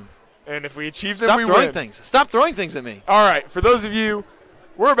them. And if we achieve them, Stop we throwing win. things. Stop throwing things at me. All right, for those of you,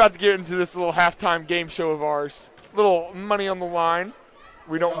 we're about to get into this little halftime game show of ours. Little money on the line.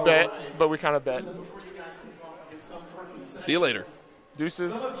 We don't bet, but we kind of bet. See you later.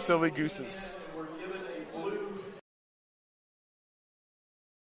 Deuces, silly gooses.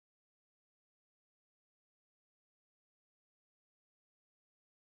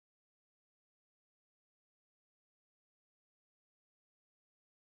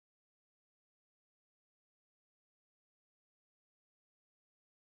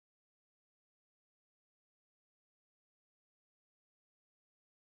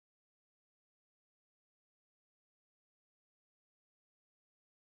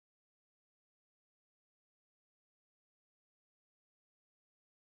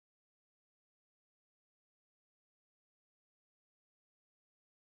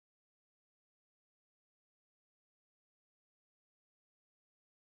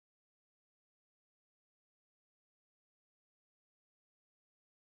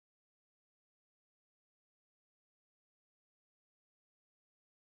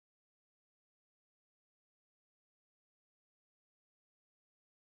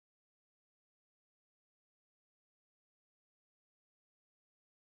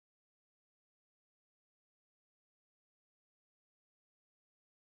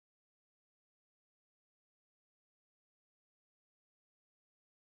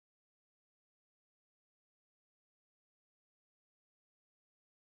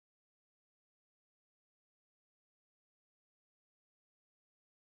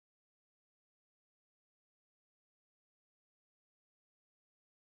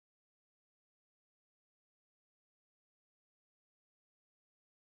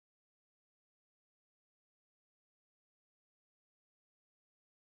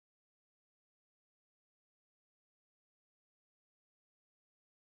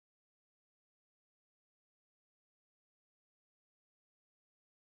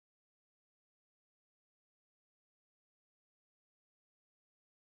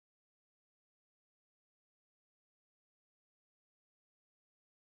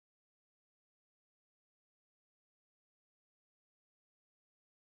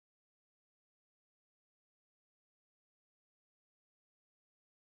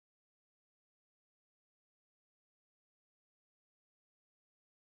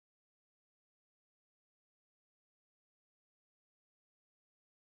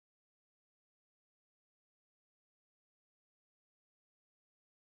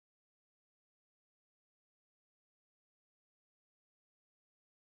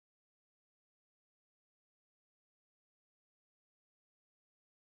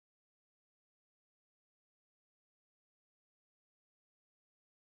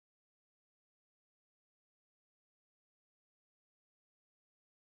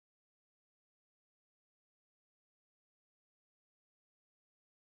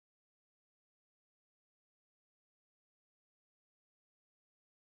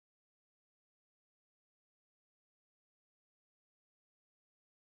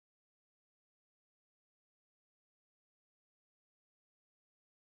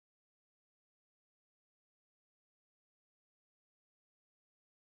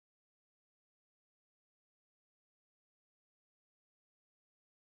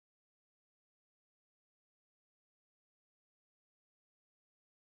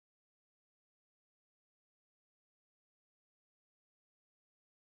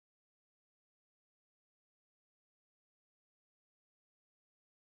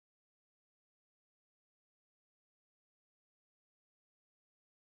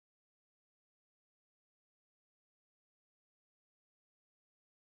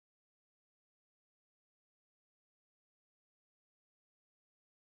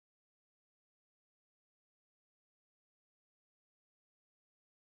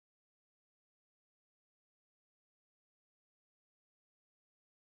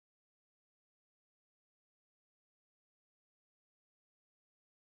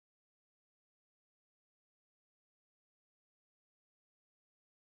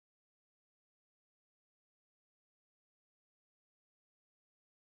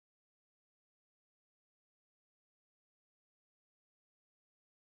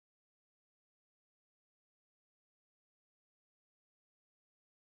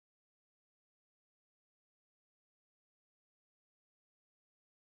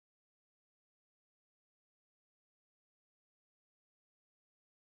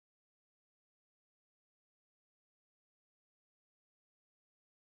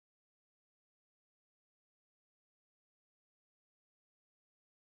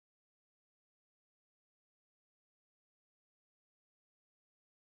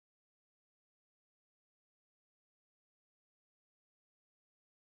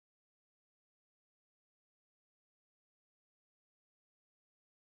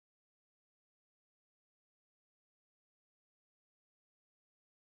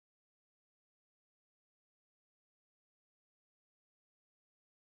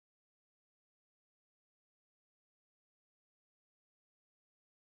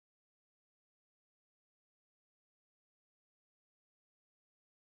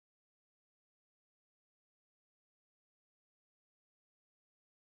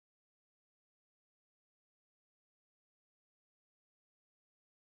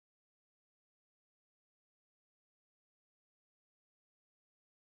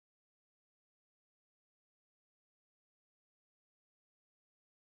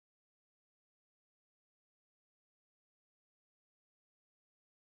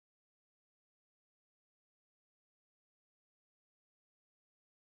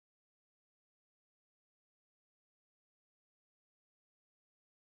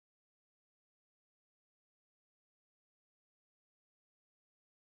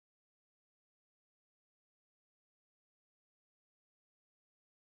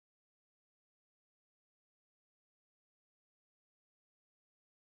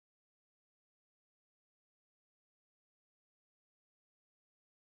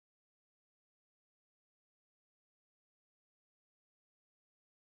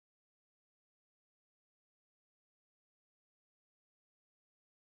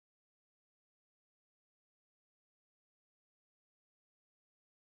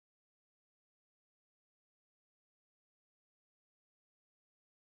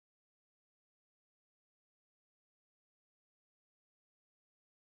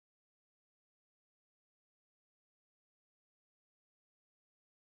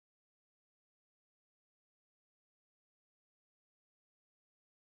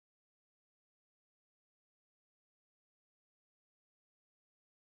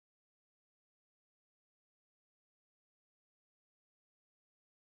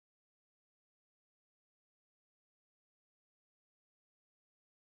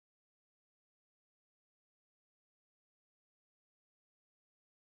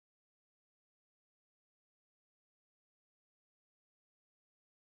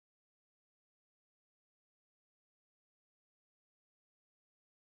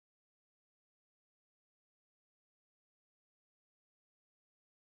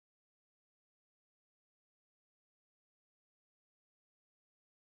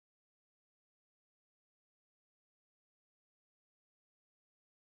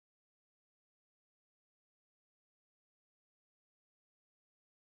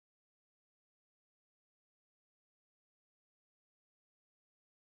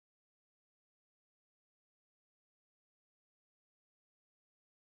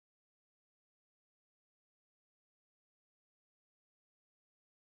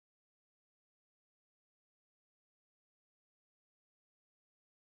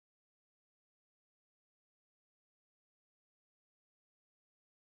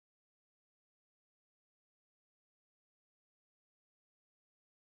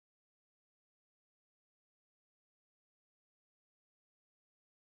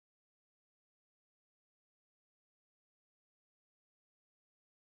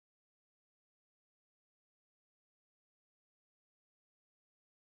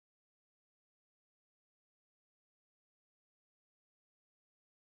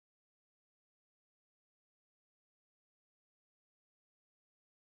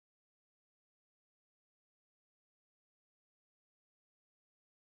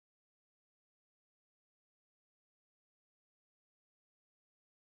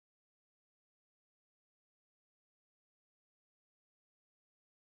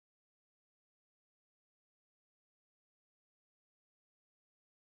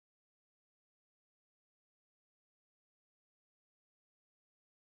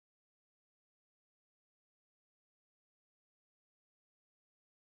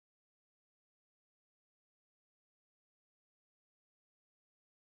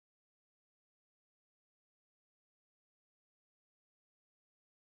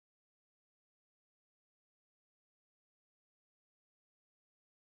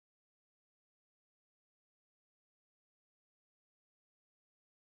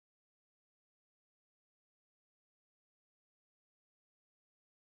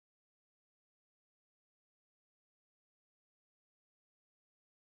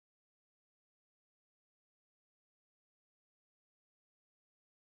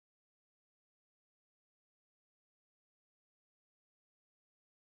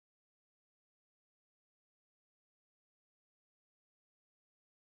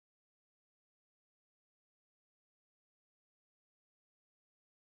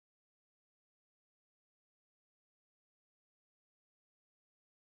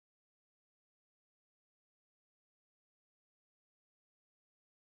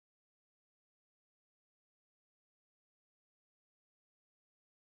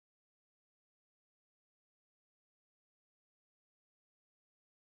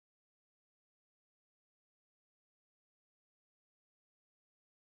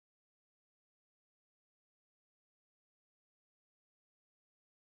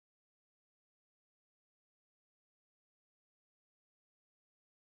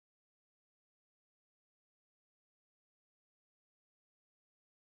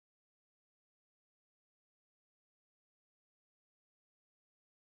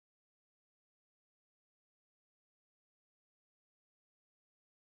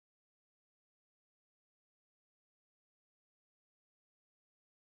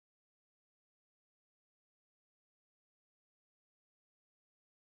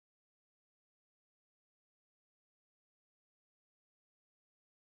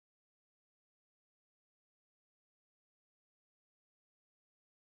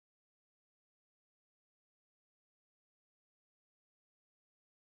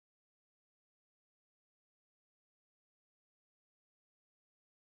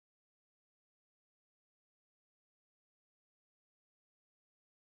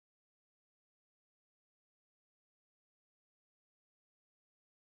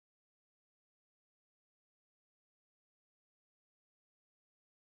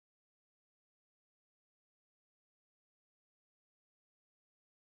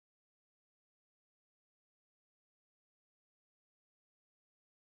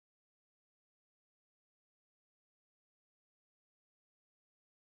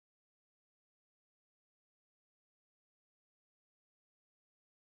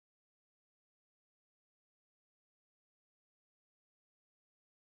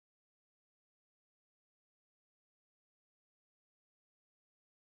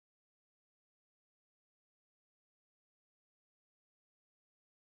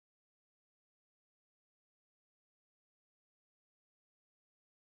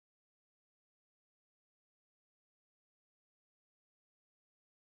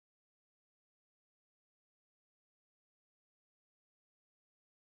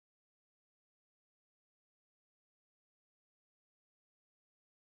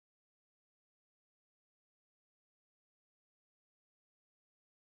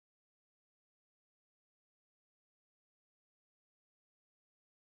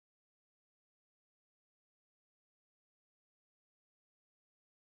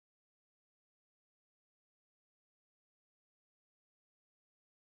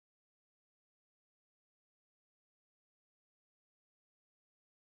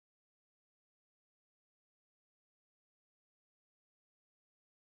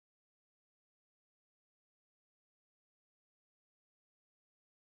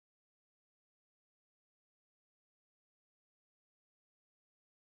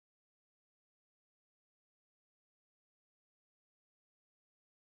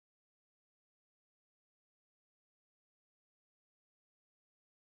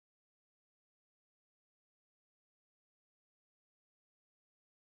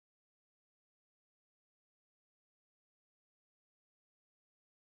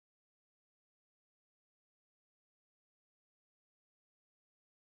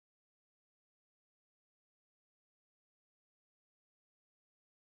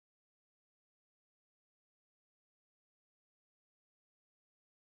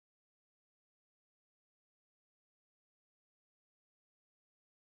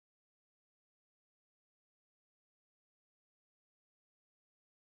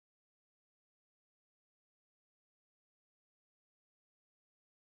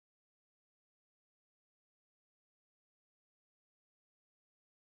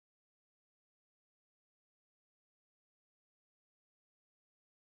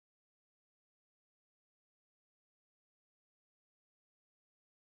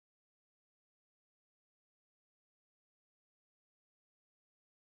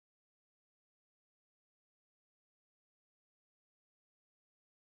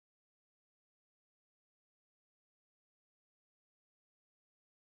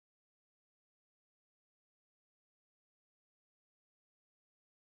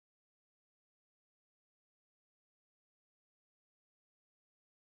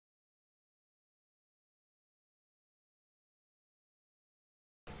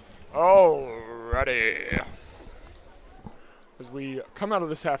 Alrighty. As we come out of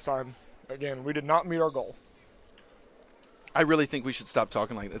this halftime, again, we did not meet our goal. I really think we should stop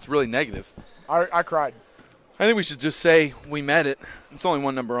talking like that. It's really negative. I cried. I think we should just say we met it. It's only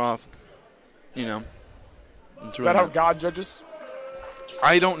one number off. You know. Is that how God judges?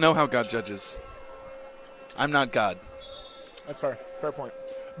 I don't know how God judges. I'm not God. That's fair. Fair point.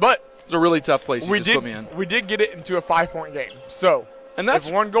 But it's a really tough place you just put me in. We did get it into a 5-point game. So and that's,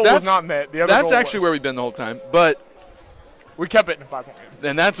 if one goal was not met, the other goal that's actually where we've been the whole time. But we kept it in a 5-point game.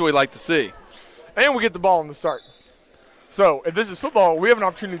 And that's what we like to see. And we get the ball in the start. So if this is football, we have an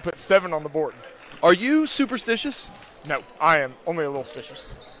opportunity to put 7 on the board. Are you superstitious? No, I am only a little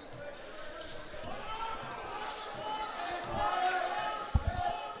stitious.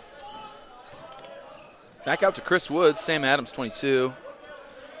 Back out to Chris Woods. Sam Adams, 22.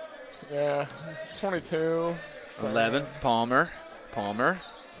 Yeah, 22. 11. Palmer.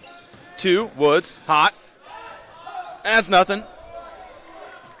 2. Woods. Hot. That's nothing.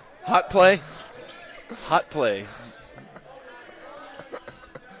 Hot play.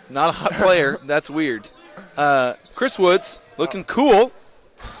 Not a hot player. That's weird. Chris Woods looking cool.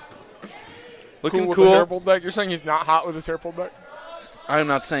 Looking cool. With cool. His hair pulled back. You're saying he's not hot with his hair pulled back? I'm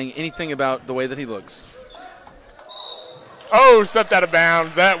not saying anything about the way that he looks. Oh, stepped out of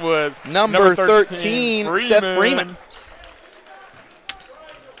bounds. That was number 13 Freeman. Seth Freeman.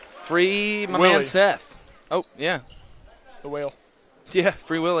 Free my Willie. Man Seth. Oh, yeah. The whale. Yeah,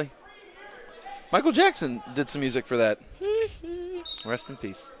 Free Willie. Michael Jackson did some music for that. Rest in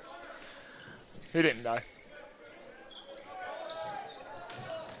peace. He didn't die.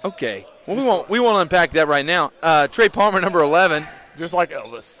 Okay. Well, we won't unpack that right now. Trey Palmer, number 11. Just like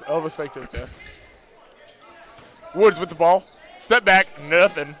Elvis. Elvis faked his death. Woods with the ball. Step back.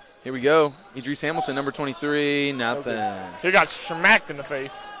 Nothing. Here we go. Idris Hamilton, number 23. Nothing. Okay. He got smacked in the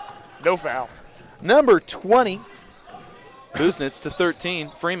face. No foul. Number 20. Busenitz to 13.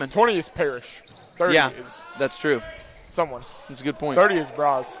 Freeman. 20 is Parrish. 30 is that's true. Someone. That's a good point. 30 is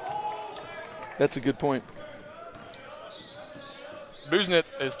Braz. That's a good point.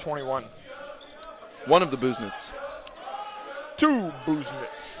 Busenitz is 21. One of the Busenitz. 2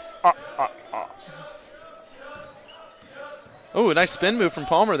 Busenitz. Oh, a nice spin move from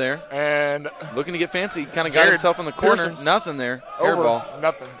Palmer there. And looking to get fancy. Kind of got himself in the corner. Pearson's nothing there. Over. Airball.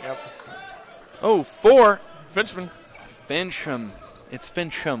 Nothing. Yep. Oh, 4. Fincham. It's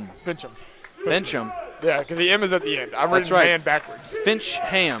Fincham. Fincham. Yeah, because the M is at the end. I'm reading right. man backwards.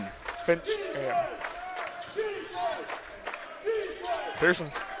 Fincham.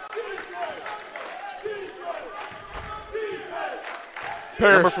 Pearson's.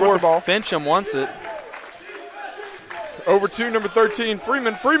 Number Parrish 4, with the ball. Fincham wants it. Over to number 13,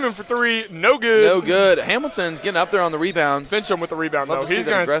 Freeman. Freeman for 3. No good. No good. Hamilton's getting up there on the rebounds. Fincham with the rebound, Love though. to see He's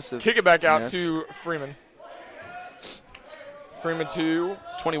that going to kick it back out Yes. to Freeman. Freeman to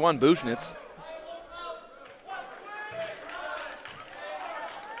 21, Busenitz.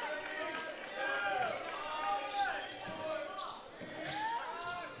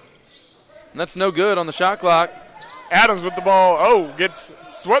 And that's no good on the shot clock. Adams with the ball. Oh, gets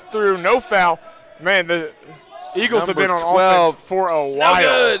swept through. No foul. Man, the Eagles have been on 12. offense for a while. No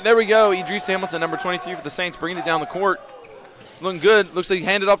good. There we go. Idris Hamilton, number 23 for the Saints, bringing it down the court. Looking good. Looks like he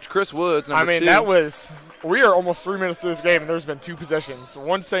handed off to Chris Woods, number 2. that was – we are almost 3 minutes through this game, and there's been 2 possessions.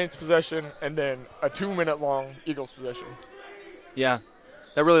 1 Saints possession and then a 2-minute-long Eagles possession. Yeah.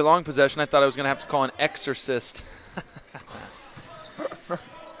 That really long possession, I thought I was going to have to call an exorcist.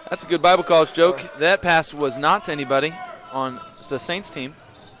 That's a good Bible college joke. That pass was not to anybody on the Saints team.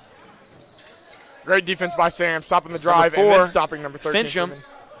 Great defense by Sam, stopping the drive Number 4, and then stopping number 13. Fincham.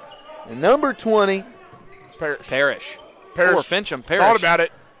 And number 20, Parrish. 4, Fincham. Parrish. Thought about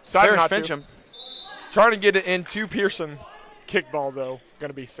it. Decided not Fincham. to. Trying to get it into Pearson. Kickball, though, going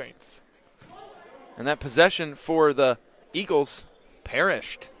to be Saints. And that possession for the Eagles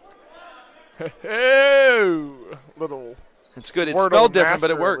perished. Oh, little. It's good. It's Wordle spelled different,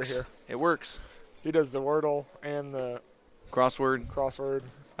 but it master over works. here. It works. He does the Wordle and the crossword.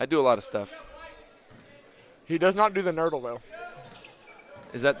 I do a lot of stuff. He does not do the Nerdle, though.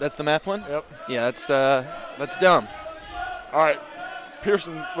 That's the math one? Yep. Yeah, that's dumb. All right.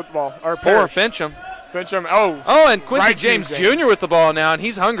 Pearson with the ball. Or 4, Fincham. Fincham. Oh. Oh, and Quincy right James Jr. with the ball now, and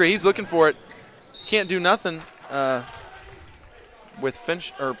he's hungry. He's looking for it. Can't do nothing with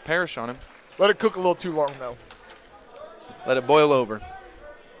Parrish on him. Let it cook a little too long, though. Let it boil over.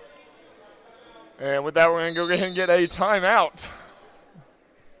 And with that, we're going to go ahead and get a timeout.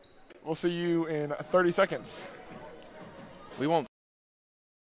 We'll see you in 30 seconds. We won't.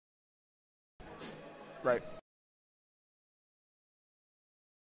 Right.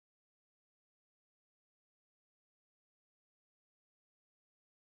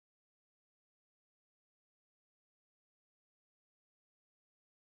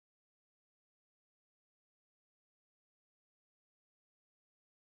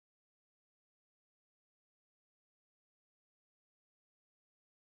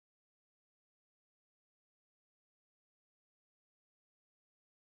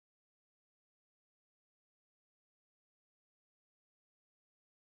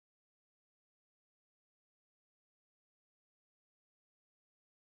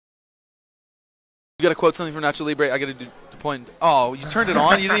 You got to quote something from Nacho Libre. I got to do the point. Oh, you turned it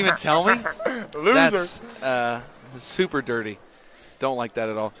on? You didn't even tell me? Loser. That's super dirty. Don't like that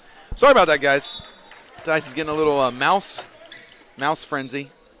at all. Sorry about that, guys. Dice is getting a little mouse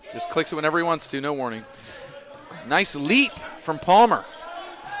frenzy. Just clicks it whenever he wants to, no warning. Nice leap from Palmer.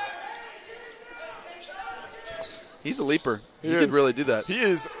 He's a leaper. He could really do that. He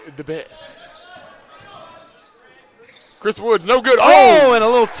is the best. Chris Woods, no good. Oh, and a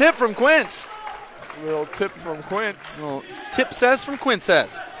little tip from Quince. Little tip from Quince. Little tip says from Quince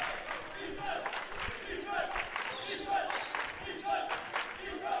says.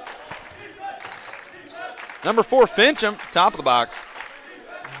 Number 4, Fincham, top of the box.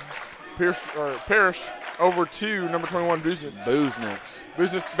 Parrish over to number 21, Buznitz.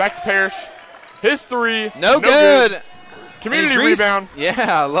 Buznitz back to Parrish. His 3. No good. Community rebound.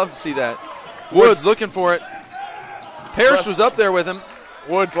 Yeah, I love to see that. Woods looking for it. Parrish was up there with him.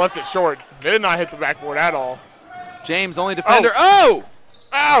 Woods left it short. Did not hit the backboard at all. James, only defender. Oh!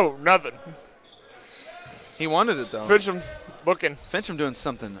 Oh, nothing. He wanted it, though. Fincham looking. Fincham doing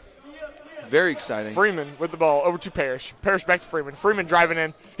something very exciting. Freeman with the ball over to Parrish. Parrish back to Freeman. Freeman driving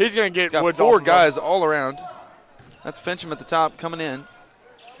in. He's going to get Got Woods 4 guys all around. That's Fincham at the top coming in. And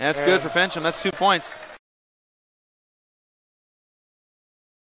that's good for Fincham. That's 2 points.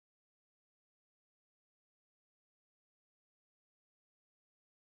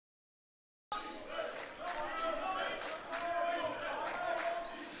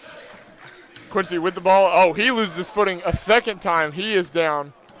 Quincy with the ball. Oh, he loses his footing a second time. He is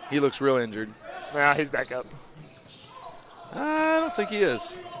down. He looks real injured. Nah, he's back up. I don't think he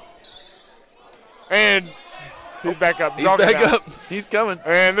is. And he's back up. He's back up. He's coming.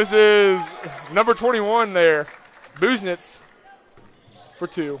 And this is number 21 there, Buznitz for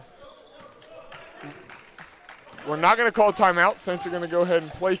 2. We're not going to call timeout since we're going to go ahead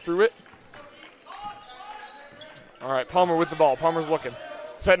and play through it. All right, Palmer with the ball. Palmer's looking.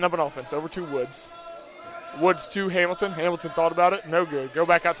 Setting up an offense over to Woods. Woods to Hamilton. Hamilton thought about it. No good. Go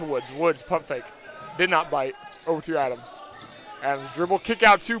back out to Woods. Woods, pump fake. Did not bite. Over to Adams. Adams dribble. Kick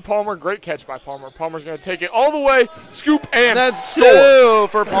out to Palmer. Great catch by Palmer. Palmer's going to take it all the way. Scoop and that's score. 2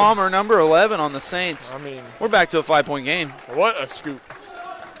 for Palmer, number 11 on the Saints. I mean, we're back to a 5-point game. What a scoop.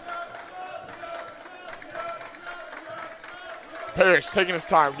 Parrish taking his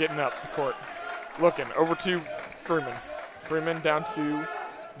time getting up the court. Looking over to Freeman. Freeman down to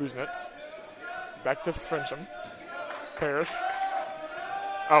Buznitz. Back to Fincham. Parrish.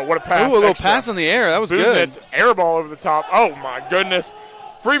 Oh, what a pass. Ooh, a little pass in the air. That was Buznitz, good. Air ball over the top. Oh, my goodness.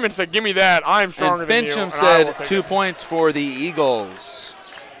 Freeman said, give me that. I'm stronger than you. Fincham And said 2 points for the Eagles.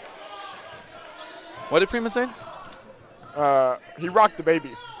 What did Freeman say? He rocked the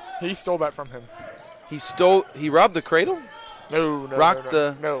baby. He stole that from him. He robbed the cradle? No.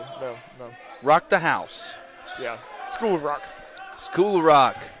 No. Rocked the house. Yeah. School of Rock. School of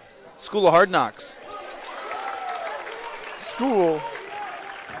Rock. School of Hard Knocks. School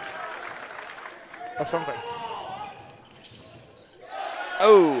of something.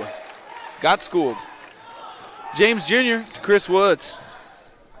 Oh, got schooled. James Jr. to Chris Woods.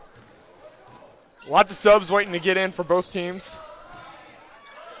 Lots of subs waiting to get in for both teams.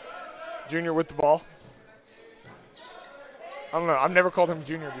 Junior with the ball. I don't know. I've never called him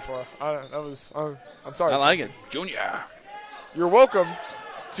Junior before. I'm sorry. I like it. Junior. You're welcome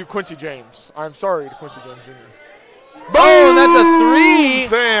to Quincy James. I'm sorry to Quincy James Jr. Boom! Oh, that's a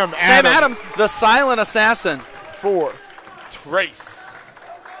 3. Sam Adams, the silent assassin. 4. Trace.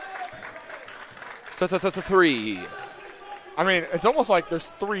 3. I mean, it's almost like there's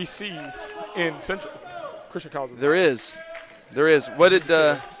 3 C's in Central Christian College. There is. What did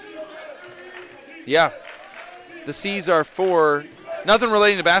yeah. The C's are 4. Nothing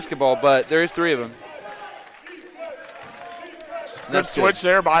relating to basketball, but there is 3 of them. Good switch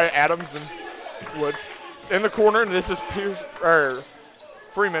there by Adams and Woods. In the corner, and this is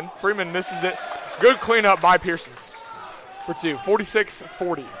Freeman. Freeman misses it. Good cleanup by Pearsons for 2.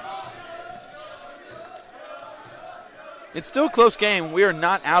 46-40. It's still a close game. We are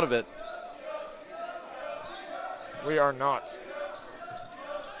not out of it. We are not.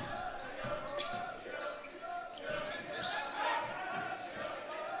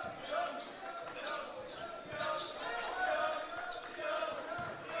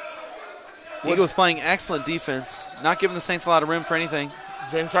 Eagles playing excellent defense, not giving the Saints a lot of room for anything.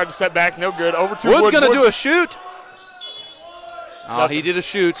 James tried to set back, no good. Over to Woods Woods. Going to do a shoot. Oh, Nothing. he did a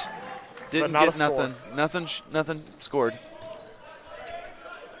shoot. Didn't not get a nothing. Nothing scored.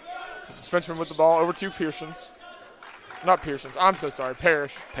 This is Frenchman with the ball over to Pearsons. Not Pearsons. I'm so sorry.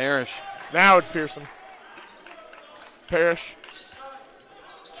 Parrish. Now it's Pearson. Parrish.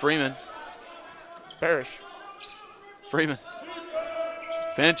 Freeman. Parrish. Freeman.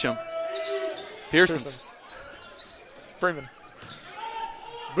 Fincham. Pearsons. Freeman.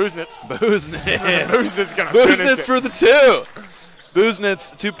 Buznitz. Buznitz. Buznitz going to finish it. Buznitz for the 2.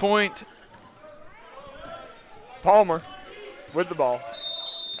 Buznitz, 2-point. Palmer with the ball.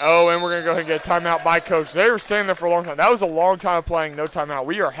 Oh, and we're going to go ahead and get a timeout by coach. They were staying there for a long time. That was a long time of playing, no timeout.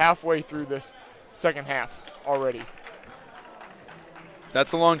 We are halfway through this second half already.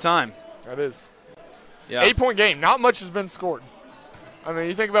 That's a long time. That is. Yeah. 8-point game. Not much has been scored. I mean,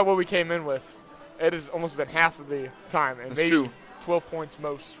 you think about what we came in with. It has almost been half of the time, and That's maybe true. 12 points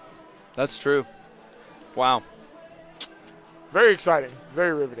most. That's true. Wow. Very exciting.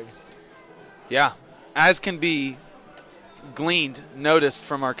 Very riveting. Yeah. As can be noticed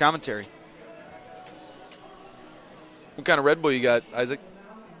from our commentary. What kind of Red Bull you got, Isaac?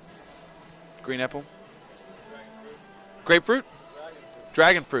 Green apple? Grapefruit?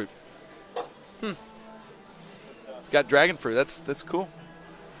 Dragon fruit. It's got dragon fruit. That's cool.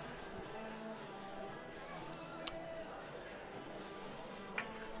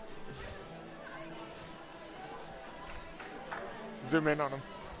 Zoom in on him.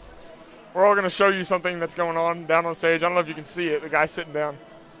 We're all going to show you something that's going on down on stage. I don't know if you can see it. The guy sitting down.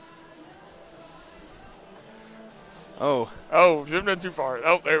 Oh. Oh, zoomed in too far.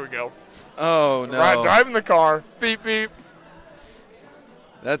 Oh, there we go. Oh, no. Right, driving the car. Beep, beep.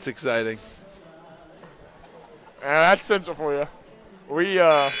 That's exciting. That's Central for you.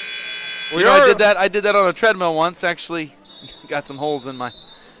 I did that on a treadmill once, actually. Got some holes in my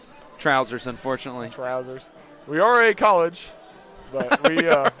trousers, unfortunately. We are a college, but we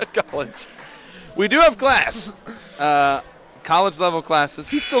college. We do have class. College level classes.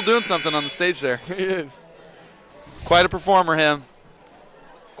 He's still doing something on the stage there. He is. Quite a performer, him.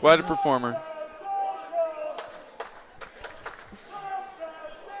 Quite a performer.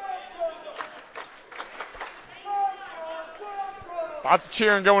 Lots of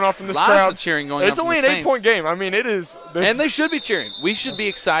cheering going off from this crowd. crowd. Of cheering going It's on from only the an 8-point game. I mean, it is. And they should be cheering. We should be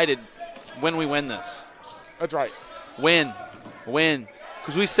excited when we win this. That's right. Win.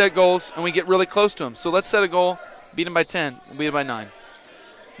 Because we set goals and we get really close to them. So let's set a goal, beat them by 10, and beat them by 9. You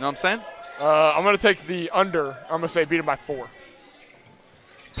know what I'm saying? I'm going to take the under. I'm going to say beat them by 4.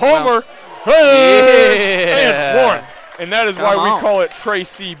 Palmer. Hey! Yeah. And 1. And that is why we call it Trey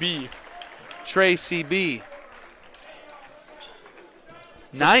CB. Trey CB.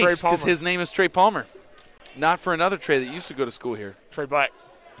 Nice, because his name is Trey Palmer. Not for another Trey that used to go to school here. Trey Black.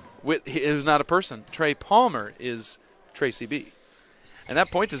 It was not a person. Trey Palmer is Trey CB. And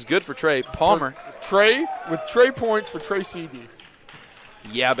that point is good for Trey Palmer. Trey with Trey points for Trey CB.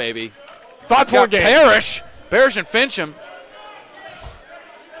 Yeah, baby. 5-point game. Parrish and Fincham.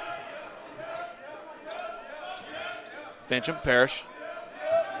 Fincham, Parrish.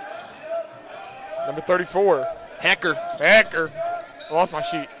 Number 34. Hecker. I lost my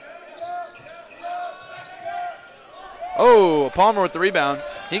sheet. Oh, Palmer with the rebound.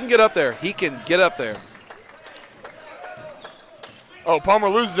 He can get up there. Oh, Palmer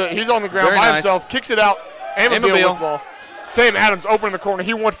loses it. He's on the ground by himself. Kicks it out. MBB with the ball. Sam Adams open in the corner.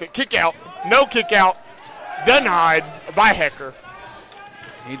 He wants it. Kick out. No kick out. Denied by Hecker.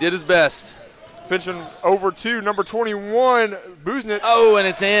 He did his best. Finching over to number 21, Buznitz. Oh, and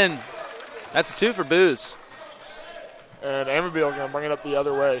it's in. That's a 2 for Booz. And Amberville going to bring it up the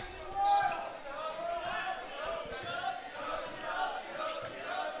other way.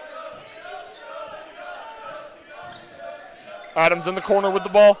 Adams in the corner with the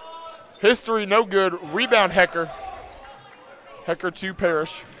ball. His 3, no good. Rebound, Hecker. Hecker to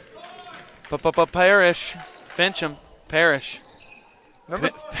Parrish. Parrish. Fincham. Parrish. Number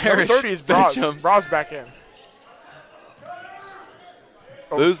 30 is Braz. Braz back in.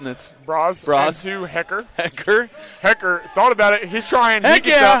 Buznitz. Braz to Hecker. Hecker Thought about it. He's trying. Heck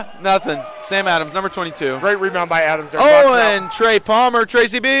yeah. Nothing. Sam Adams, number 22. Great rebound by Adams there. Oh, and Trey Palmer,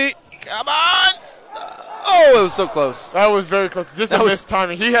 Tracy B. Come on. Oh, it was so close. That was very close. Just a missed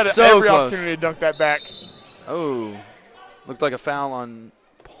timing. He had every opportunity to dunk that back. Oh. Looked like a foul on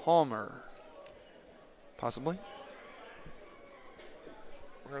Palmer. Possibly.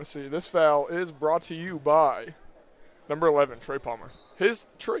 We're going to see. This foul is brought to you by number 11, Trey Palmer. His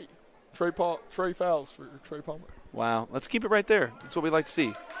Trey fouls for Trey Palmer. Wow. Let's keep it right there. That's what we like to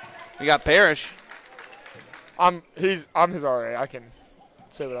see. We got Parrish. I'm his RA. I can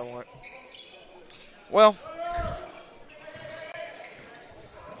say what I want. Well,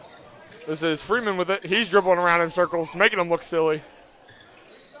 this is Freeman with it. He's dribbling around in circles, making him look silly.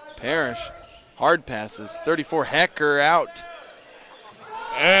 Parrish. Hard passes. 34 Hecker out.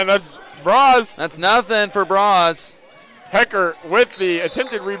 And that's Braz. That's nothing for Braz. Hecker with the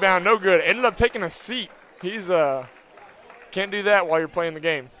attempted rebound, no good. Ended up taking a seat. He's can't do that while you're playing the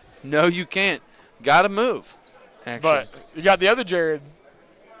game. No, you can't. Got to move. Actually. But you got the other Jared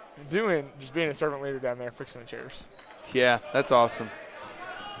just being a servant leader down there, fixing the chairs. Yeah, that's awesome.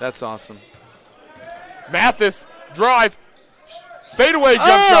 That's awesome. Mathis, drive, fadeaway jump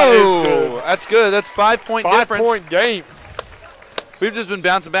shot is good. That's good. That's 5-point difference. 5-point game. We've just been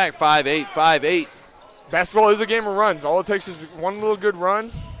bouncing back 5-8, 5-8. Basketball is a game of runs. All it takes is one little good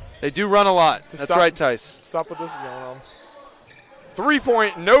run. They do run a lot. That's right, Tice. Stop what this is going on.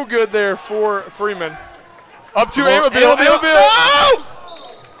 3-point, no good there for Freeman. Up to Amabile. Oh!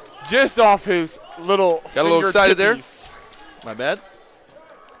 Just off his little Got a little excited there. tippies. My bad.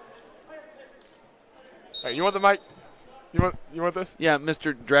 Hey, you want the mic? You want this? Yeah,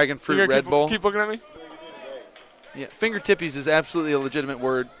 Mr. Dragon Fruit Red Bull. Keep looking at me. Yeah, fingertippies is absolutely a legitimate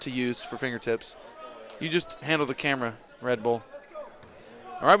word to use for fingertips. You just handle the camera, Red Bull.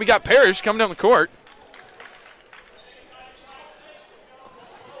 All right, we got Parrish coming down the court.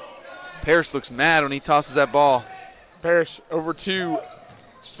 Parrish looks mad when he tosses that ball. Parrish over to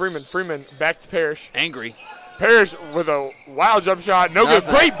Freeman. Freeman back to Parrish. Angry. Parrish with a wild jump shot. No good.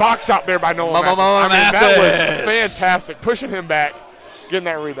 Great box out there by Nolan Mathis. That was fantastic. Pushing him back, getting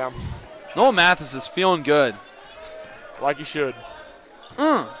that rebound. Nolan Mathis is feeling good. Like he should.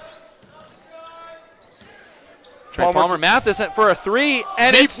 Trey Palmer Mathis for a three,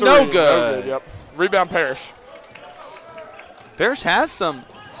 and Deep it's three. no good. Yep. Rebound Parrish. Parrish has some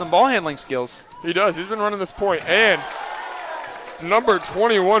ball handling skills. He does. He's been running this point. And number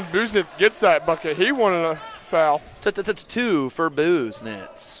 21, Buznitz, gets that bucket. He wanted a foul. 2 for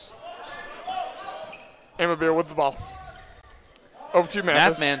Buznitz. Amabile with the ball. Over to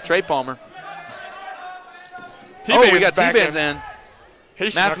Mathis. Mathman, Trey Palmer. T-Ban's we got back T-Bands in.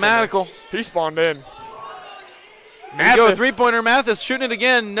 He's Mathematical. He spawned in. There you go, three-pointer. Mathis shooting it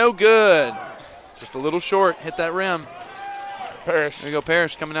again. No good. Just a little short. Hit that rim. Parrish. There you go,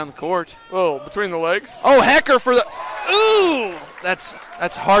 Parrish coming down the court. Oh, between the legs. Oh, Hecker for the. Ooh! That's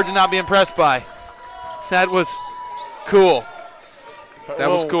hard to not be impressed by. That was cool. That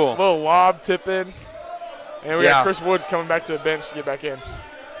was cool. Little lob tip in. And we Yeah. got Chris Woods coming back to the bench to get back in.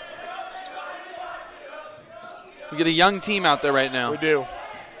 We get a young team out there right now. We do.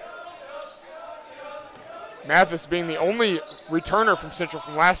 Mathis being the only returner from Central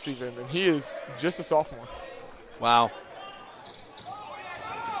from last season, and he is just a sophomore. Wow.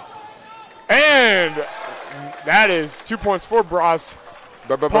 And that is 2 points for Braz.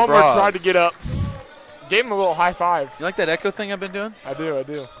 Palmer tried to get up. Gave him a little high five. You like that echo thing I've been doing? I do.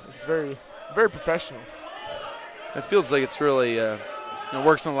 It's very, very professional. It feels like it's really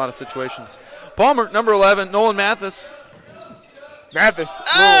works in a lot of situations. Palmer, number 11, Nolan Mathis. Mathis.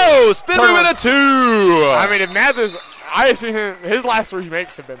 Oh, spin move in a 2. I mean, if Mathis, I assume his last 3 he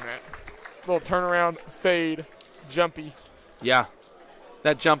makes have been that. Little turnaround, fade, jumpy. Yeah.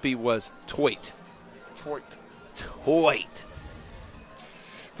 That jumpy was toit. Toit.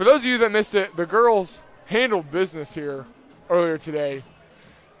 For those of you that missed it, the girls handled business here earlier today,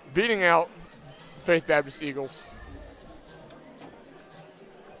 beating out Faith Baptist Eagles.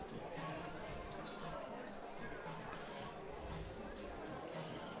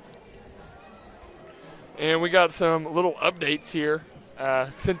 And we got some little updates here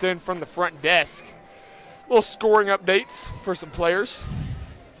sent in from the front desk. Little scoring updates for some players.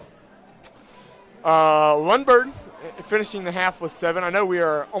 Lundberg finishing the half with 7. I know we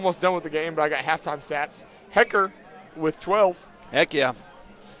are almost done with the game, but I got halftime stats. Hecker with 12. Heck yeah.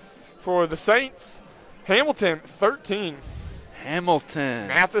 For the Saints, Hamilton 13. Hamilton.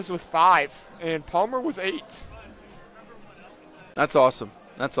 Mathis with 5. And Palmer with 8. That's awesome.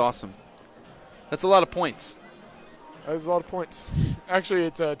 That's a lot of points. That is a lot of points. Actually,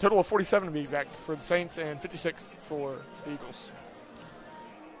 it's a total of 47 to be exact for the Saints and 56 for the Eagles.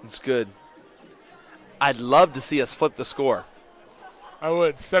 It's good. I'd love to see us flip the score. I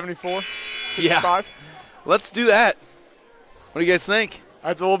would. 74, 65. Yeah. Let's do that. What do you guys think?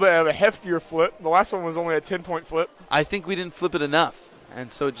 That's a little bit of a heftier flip. The last one was only a 10-point flip. I think we didn't flip it enough,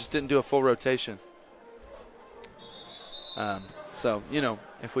 and so it just didn't do a full rotation. So,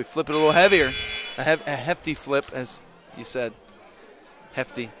 if we flip it a little heavier, a hefty flip, as you said.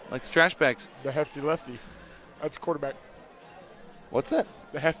 Hefty, like the trash bags. The hefty lefty. That's a quarterback. What's that?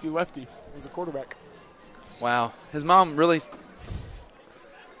 The hefty lefty is a quarterback. Wow. His mom really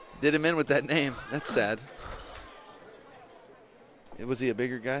did him in with that name. That's sad. Was he a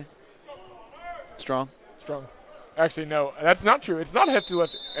bigger guy? Strong? Strong. Actually, no. That's not true. It's not a hefty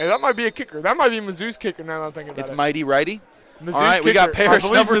lefty. That might be a kicker. That might be Mizzou's kicker now that I'm thinking about it. It's mighty righty? Mizzou's all right, kicker, we got Parrish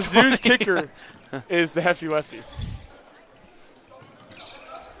number Mizzou's 20. kicker is the hefty lefty.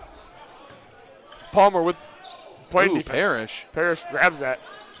 Palmer with playing Ooh, defense. Parrish. Parrish grabs that.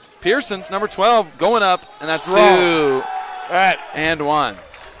 Pearson's number 12 going up, and that's Strong. 2 That. and 1.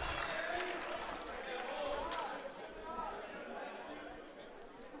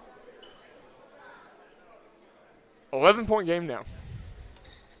 $11-point game now.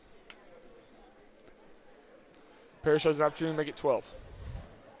 Parrish has an opportunity to make it 12.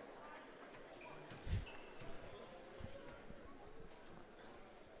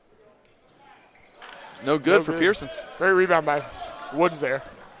 No good for Pearson's. Great rebound by Woods there.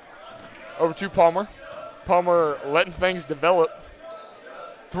 Over to Palmer. Palmer letting things develop.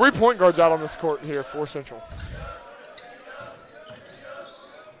 3 point guards out on this court here for Central.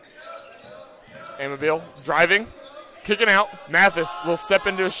 Amabile driving, kicking out. Mathis will step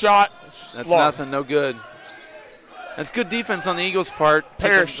into a shot. That's long. nothing, no good. That's good defense on the Eagles' part.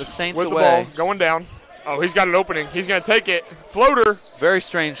 Parrish the Saints with away. the ball, going down. Oh, he's got an opening. He's going to take it. Floater. Very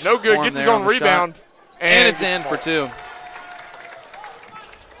strange. No good. form Gets his there own on the rebound. shot. And it's in for 2.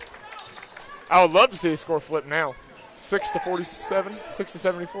 I would love to see a score flip now. 6-47,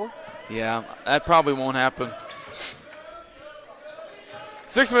 6-74. Yeah, that probably won't happen.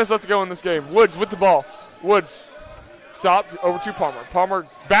 6 minutes left to go in this game. Woods with the ball. Woods stopped over to Palmer. Palmer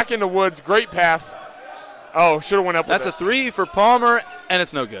back into Woods. Great pass. Oh, should have went up That's with a 3 for Palmer, and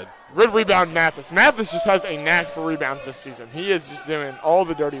it's no good. Good rebound, Mathis. Mathis just has a knack for rebounds this season. He is just doing all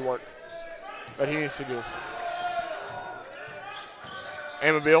the dirty work that he needs to do.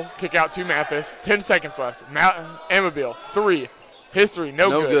 Amabile, kick out to Mathis. 10 seconds left. Amabile, 3. His 3,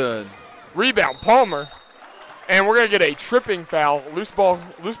 no good. Rebound, Palmer. And we're going to get a tripping foul, loose ball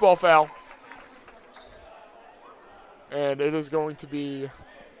foul. And it is going to be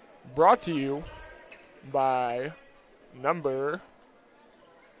brought to you by number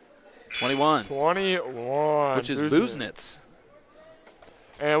 21. 21. Which is Buznitz.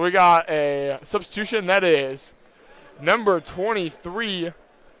 And we got a substitution. That is number 23,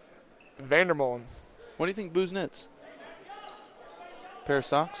 Vandermolen. What do you think Buznitz? Pair of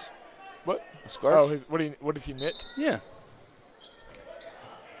socks? What? A scarf? Oh, what does he knit? Yeah.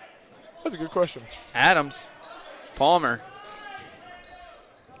 That's a good question. Adams. Palmer.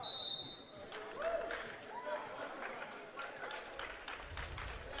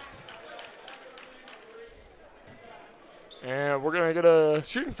 And we're going to get a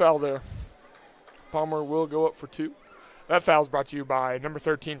shooting foul there. Palmer will go up for 2. That foul is brought to you by number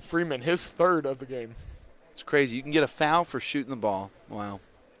 13, Freeman, his 3rd of the game. It's crazy. You can get a foul for shooting the ball. Wow.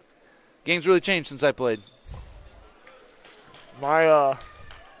 Game's really changed since I played. My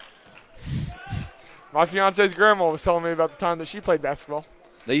fiance's grandma was telling me about the time that she played basketball.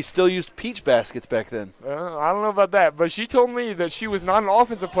 They still used peach baskets back then. I don't know about that, but she told me that she was not an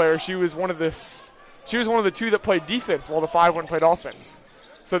offensive player. She was one of the 2 that played defense while the 5 one played offense.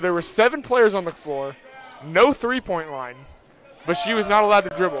 So there were 7 players on the floor, no 3-point line, but she was not allowed to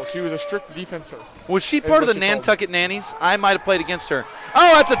dribble. She was a strict defender. Was she part of the Nantucket Nannies? I might have played against her.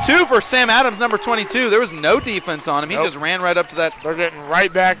 Oh, that's a 2 for Sam Adams, number 22. There was no defense on him. He just ran right up to that They're getting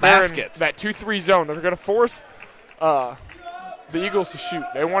right back basket. There in that 2-3 zone. They're going to force the Eagles to shoot.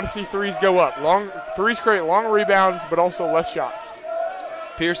 They want to see threes go up. Long threes create long rebounds, but also less shots.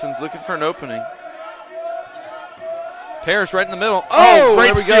 Pearson's looking for an opening. Parrish right in the middle. Oh, great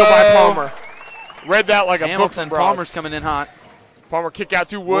there we steal go. by Palmer. Read that like a Hamilton. book. Palmer's coming in hot. Palmer kick out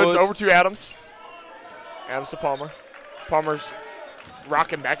to Woods, over to Adams. Adams to Palmer. Palmer's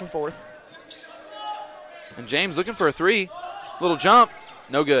rocking back and forth. And James looking for a 3. Little jump.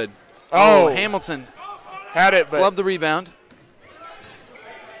 No good. Oh, Hamilton had it, but flubbed the rebound.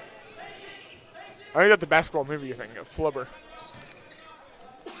 I think that's the basketball movie you're thinking of, Flubber.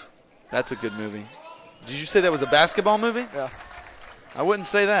 That's a good movie. Did you say that was a basketball movie? Yeah. I wouldn't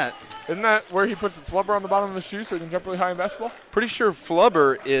say that. Isn't that where he puts the flubber on the bottom of the shoe so he can jump really high in basketball? Pretty sure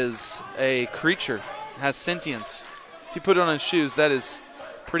Flubber is a creature, has sentience. If you put it on his shoes, that is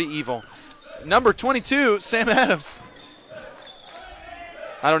pretty evil. Number 22, Sam Adams.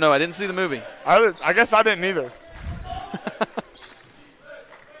 I don't know. I didn't see the movie. I guess I didn't either.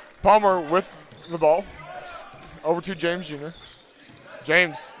 Palmer with the ball. Over to James Jr.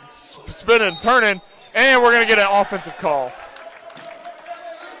 James spinning, turning, and we're going to get an offensive call.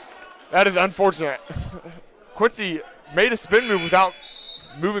 That is unfortunate. Quincy made a spin move without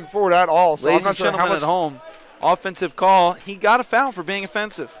moving forward at all. So Ladies I'm not and sure how gentlemen much at home, offensive call. He got a foul for being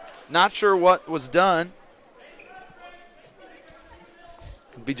offensive. Not sure what was done.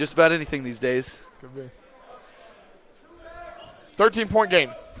 Could be just about anything these days. Could be. 13-point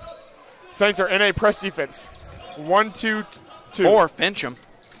game. Saints are in a press defense. 1-2-2. 4, Fincham.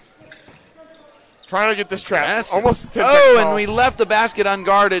 Trying to get this trap. Aggressive. Almost 10 Oh, and call. we left the basket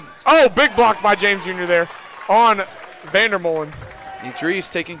unguarded. Oh, big block by James Jr. there on Vandermolen. Idris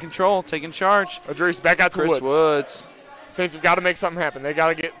taking control, taking charge. Idris back out to Chris Woods. Saints have got to make something happen. They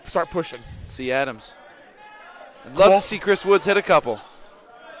got to start pushing. See Adams. I'd love to see Chris Woods hit a couple.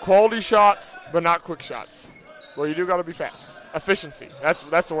 Quality shots, but not quick shots. Well, you do got to be fast. Efficiency. That's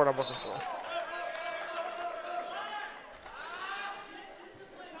the word I'm looking for.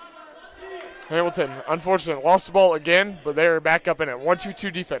 Hamilton, unfortunately, lost the ball again, but they're back up in it.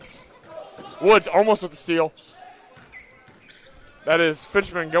 1-2-2 defense. Woods almost with the steal. That is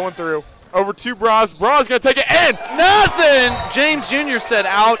Fitchman going through. Over to Braz. Braz going to take it in. Nothing. James Jr. said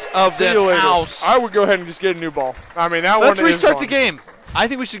out of this house. I would go ahead and just get a new ball. I mean, that one Let's is restart gone. the game. I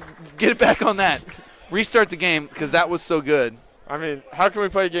think we should get it back on that. Restart the game because that was so good. I mean, how can we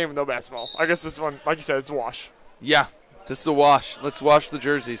play a game with no basketball? I guess this one, like you said, it's a wash. Yeah, this is a wash. Let's wash the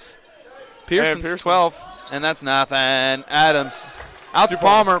jerseys. Pearson's 12, and that's nothing. Adams out to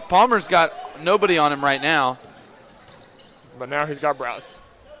Palmer. Palmer's got nobody on him right now. But now he's got Braz.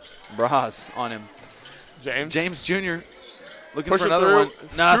 Braz on him. James Jr. looking for another one.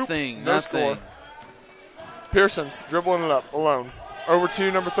 Nothing. No score. Pearson's dribbling it up alone. Over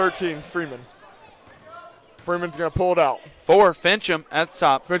to number 13, Freeman. Freeman's going to pull it out. 4, Fincham at the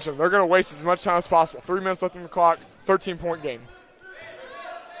top. Fincham, they're going to waste as much time as possible. 3 minutes left on the clock, 13-point game.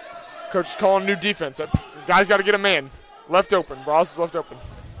 Coach is calling new defense. That guy's got to get a man. Left open. Braz is left open.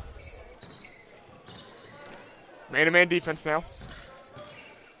 Man-to-man defense now.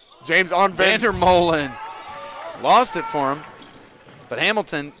 James on Vandermolen. Lost it for him. But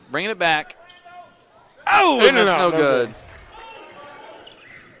Hamilton bringing it back. Oh, and that's no good.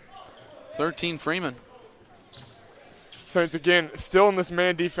 13, Freeman. Saints again, still in this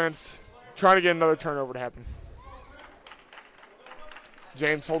man defense, trying to get another turnover to happen.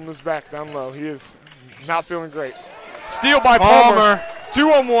 James holding this back down low. He is not feeling great. Steal by Palmer.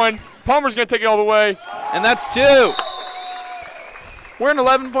 2-on-1. Palmer's going to take it all the way. And that's 2. We're an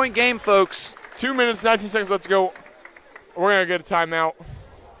 11-point game, folks. 2 minutes, 19 seconds left to go. We're going to get a timeout.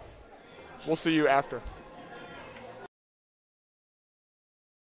 We'll see you after.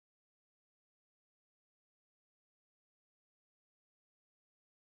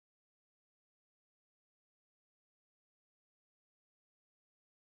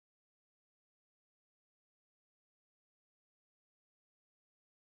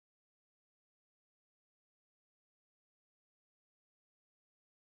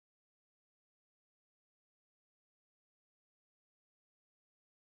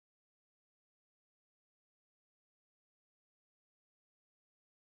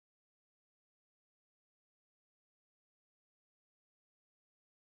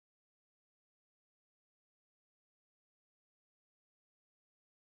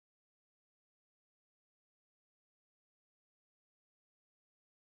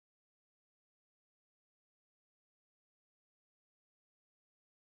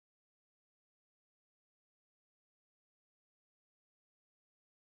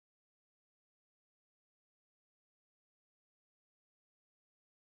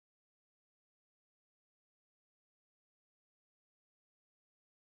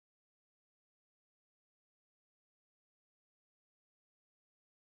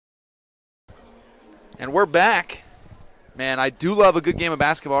 And we're back. Man, I do love a good game of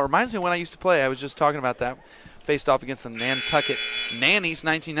basketball. It reminds me of when I used to play. I was just talking about that. Faced off against the Nantucket Nannies,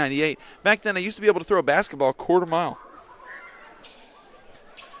 1998. Back then, I used to be able to throw a basketball a quarter mile.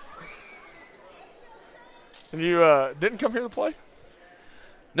 And you didn't come here to play?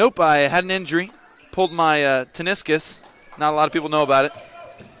 Nope, I had an injury. Pulled my meniscus. Not a lot of people know about it.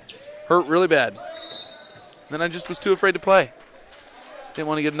 Hurt really bad. Then I just was too afraid to play. Didn't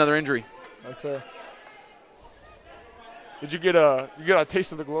want to get another injury. That's fair. Did you get a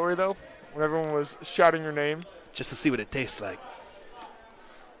taste of the glory, though, when everyone was shouting your name? Just to see what it tastes like.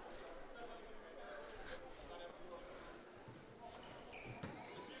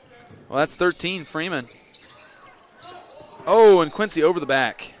 Well, that's 13, Freeman. Oh, and Quincy over the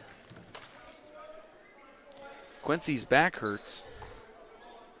back. Quincy's back hurts.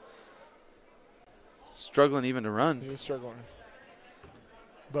 Struggling even to run. He's struggling.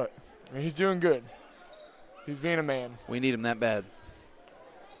 But, I mean, he's doing good. He's being a man. We need him that bad.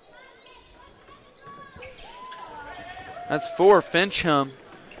 That's 4, Fincham.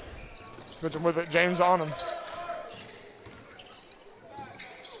 Fincham with it. James on him.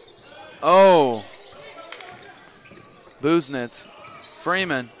 Oh. Buznitz.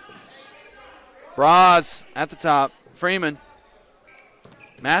 Freeman. Braz at the top. Freeman.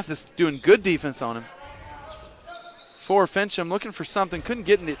 Mathis doing good defense on him. 4, Fincham looking for something. Couldn't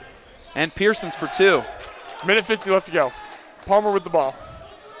get it And Pearson's for 2. Minute 50 left to go. Palmer with the ball.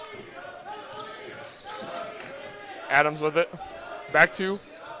 Adams with it. Back to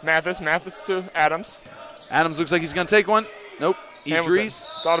Mathis. Mathis to Adams. Adams looks like he's going to take one. Nope. Idris.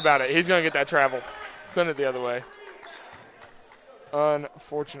 Thought about it. He's going to get that travel. Send it the other way.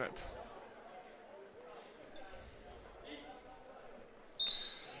 Unfortunate.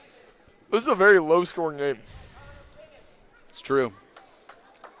 This is a very low-scoring game. It's true.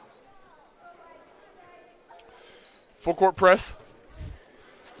 Full court press.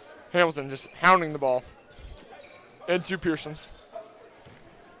 Hamilton just hounding the ball. Into Pearson's.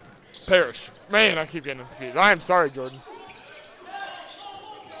 Parrish. Man, I keep getting confused. I am sorry, Jordan.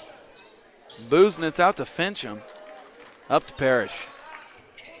 Busenitz out to Fincham. Up to Parrish.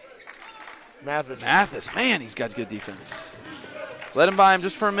 Mathis. Mathis. Man, he's got good defense. Let him by him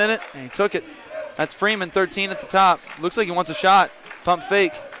just for a minute, and he took it. That's Freeman, 13 at the top. Looks like he wants a shot. Pump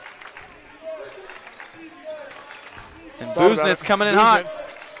fake. And Busenitz coming in hot.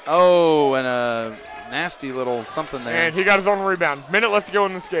 Oh, and a nasty little something there. And he got his own rebound. Minute left to go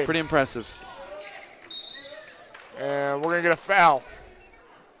in this game. Pretty impressive. And we're going to get a foul.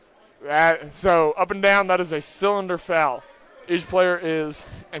 So up and down, that is a cylinder foul. Each player is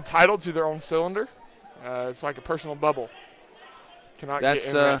entitled to their own cylinder. It's like a personal bubble. Cannot get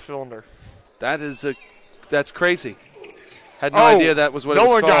in that cylinder. That's crazy. Had no idea that was what it was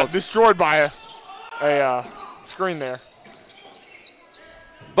called. No one got destroyed by a screen there.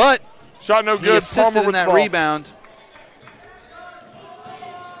 But shot no good. He assisted Palmer in that rebound.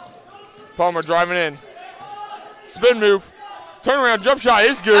 Palmer driving in. Spin move. Turnaround jump shot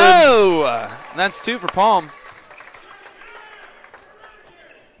is good. Oh, that's 2 for Palm.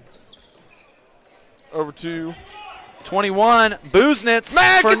 Over to 21. Busenitz.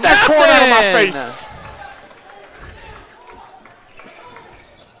 Man, for get that corn out of my face.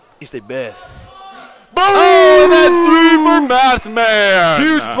 He's the best. Boom! Oh, that's 3 for Mathman.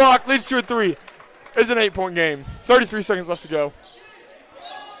 Huge block, leads to a 3. It's an 8-point game. 33 seconds left to go.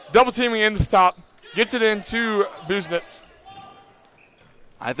 Double teaming in the top. Gets it in to Busenitz.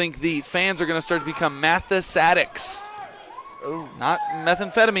 I think the fans are going to start to become Mathis addicts. Ooh. Not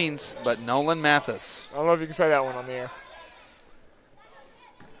methamphetamines, but Nolan Mathis. I don't know if you can say that one on the air.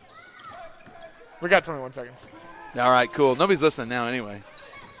 We got 21 seconds. All right, cool. Nobody's listening now anyway.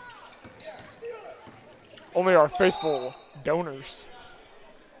 Only our faithful donors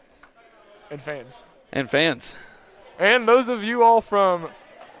and fans. And those of you all from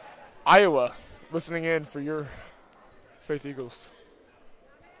Iowa listening in for your Faith Eagles.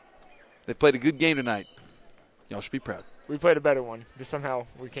 They played a good game tonight. Y'all should be proud. We played a better one. Just somehow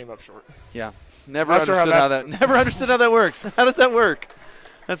we came up short. Yeah. Never understood how that works. How does that work?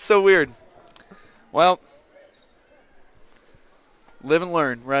 That's so weird. Well, live and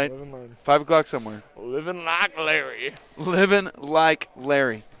learn, right? Live and learn. 5 o'clock somewhere. Living like Larry. Living like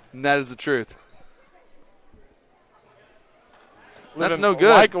Larry. And that is the truth. That's no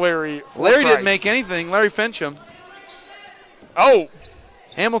good. Like Larry. Larry didn't make anything. Larry Fincham. Oh.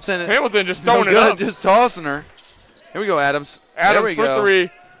 Hamilton just throwing it up. Just tossing her. Here we go, Adams. Adams there we for go. 3.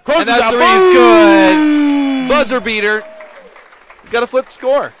 And that 3 is good. Buzzer beater. Got a flipped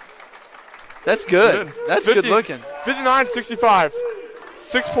score. That's good. That's good looking. 59-65.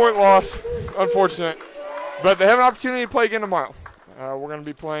 6-point loss. Unfortunate. But they have an opportunity to play again tomorrow. We're going to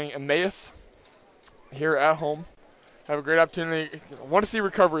be playing Emmaus here at home. Have a great opportunity. I want to see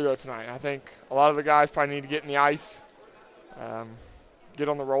recovery, though, tonight. I think a lot of the guys probably need to get in the ice, get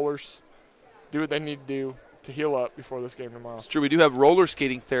on the rollers, do what they need to do to heal up before this game tomorrow. It's true. We do have roller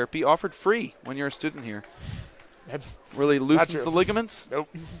skating therapy offered free when you're a student here. Really loosens the ligaments? Nope.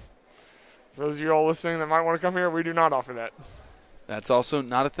 For those of you all listening that might want to come here, we do not offer that. That's also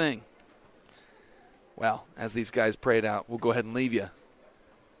not a thing. Well, as these guys prayed out, we'll go ahead and leave you.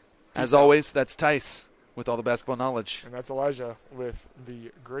 As always, that's Tice with all the basketball knowledge. And that's Elijah with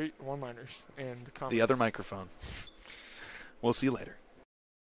the great one-liners and comments. The other microphone. We'll see you later.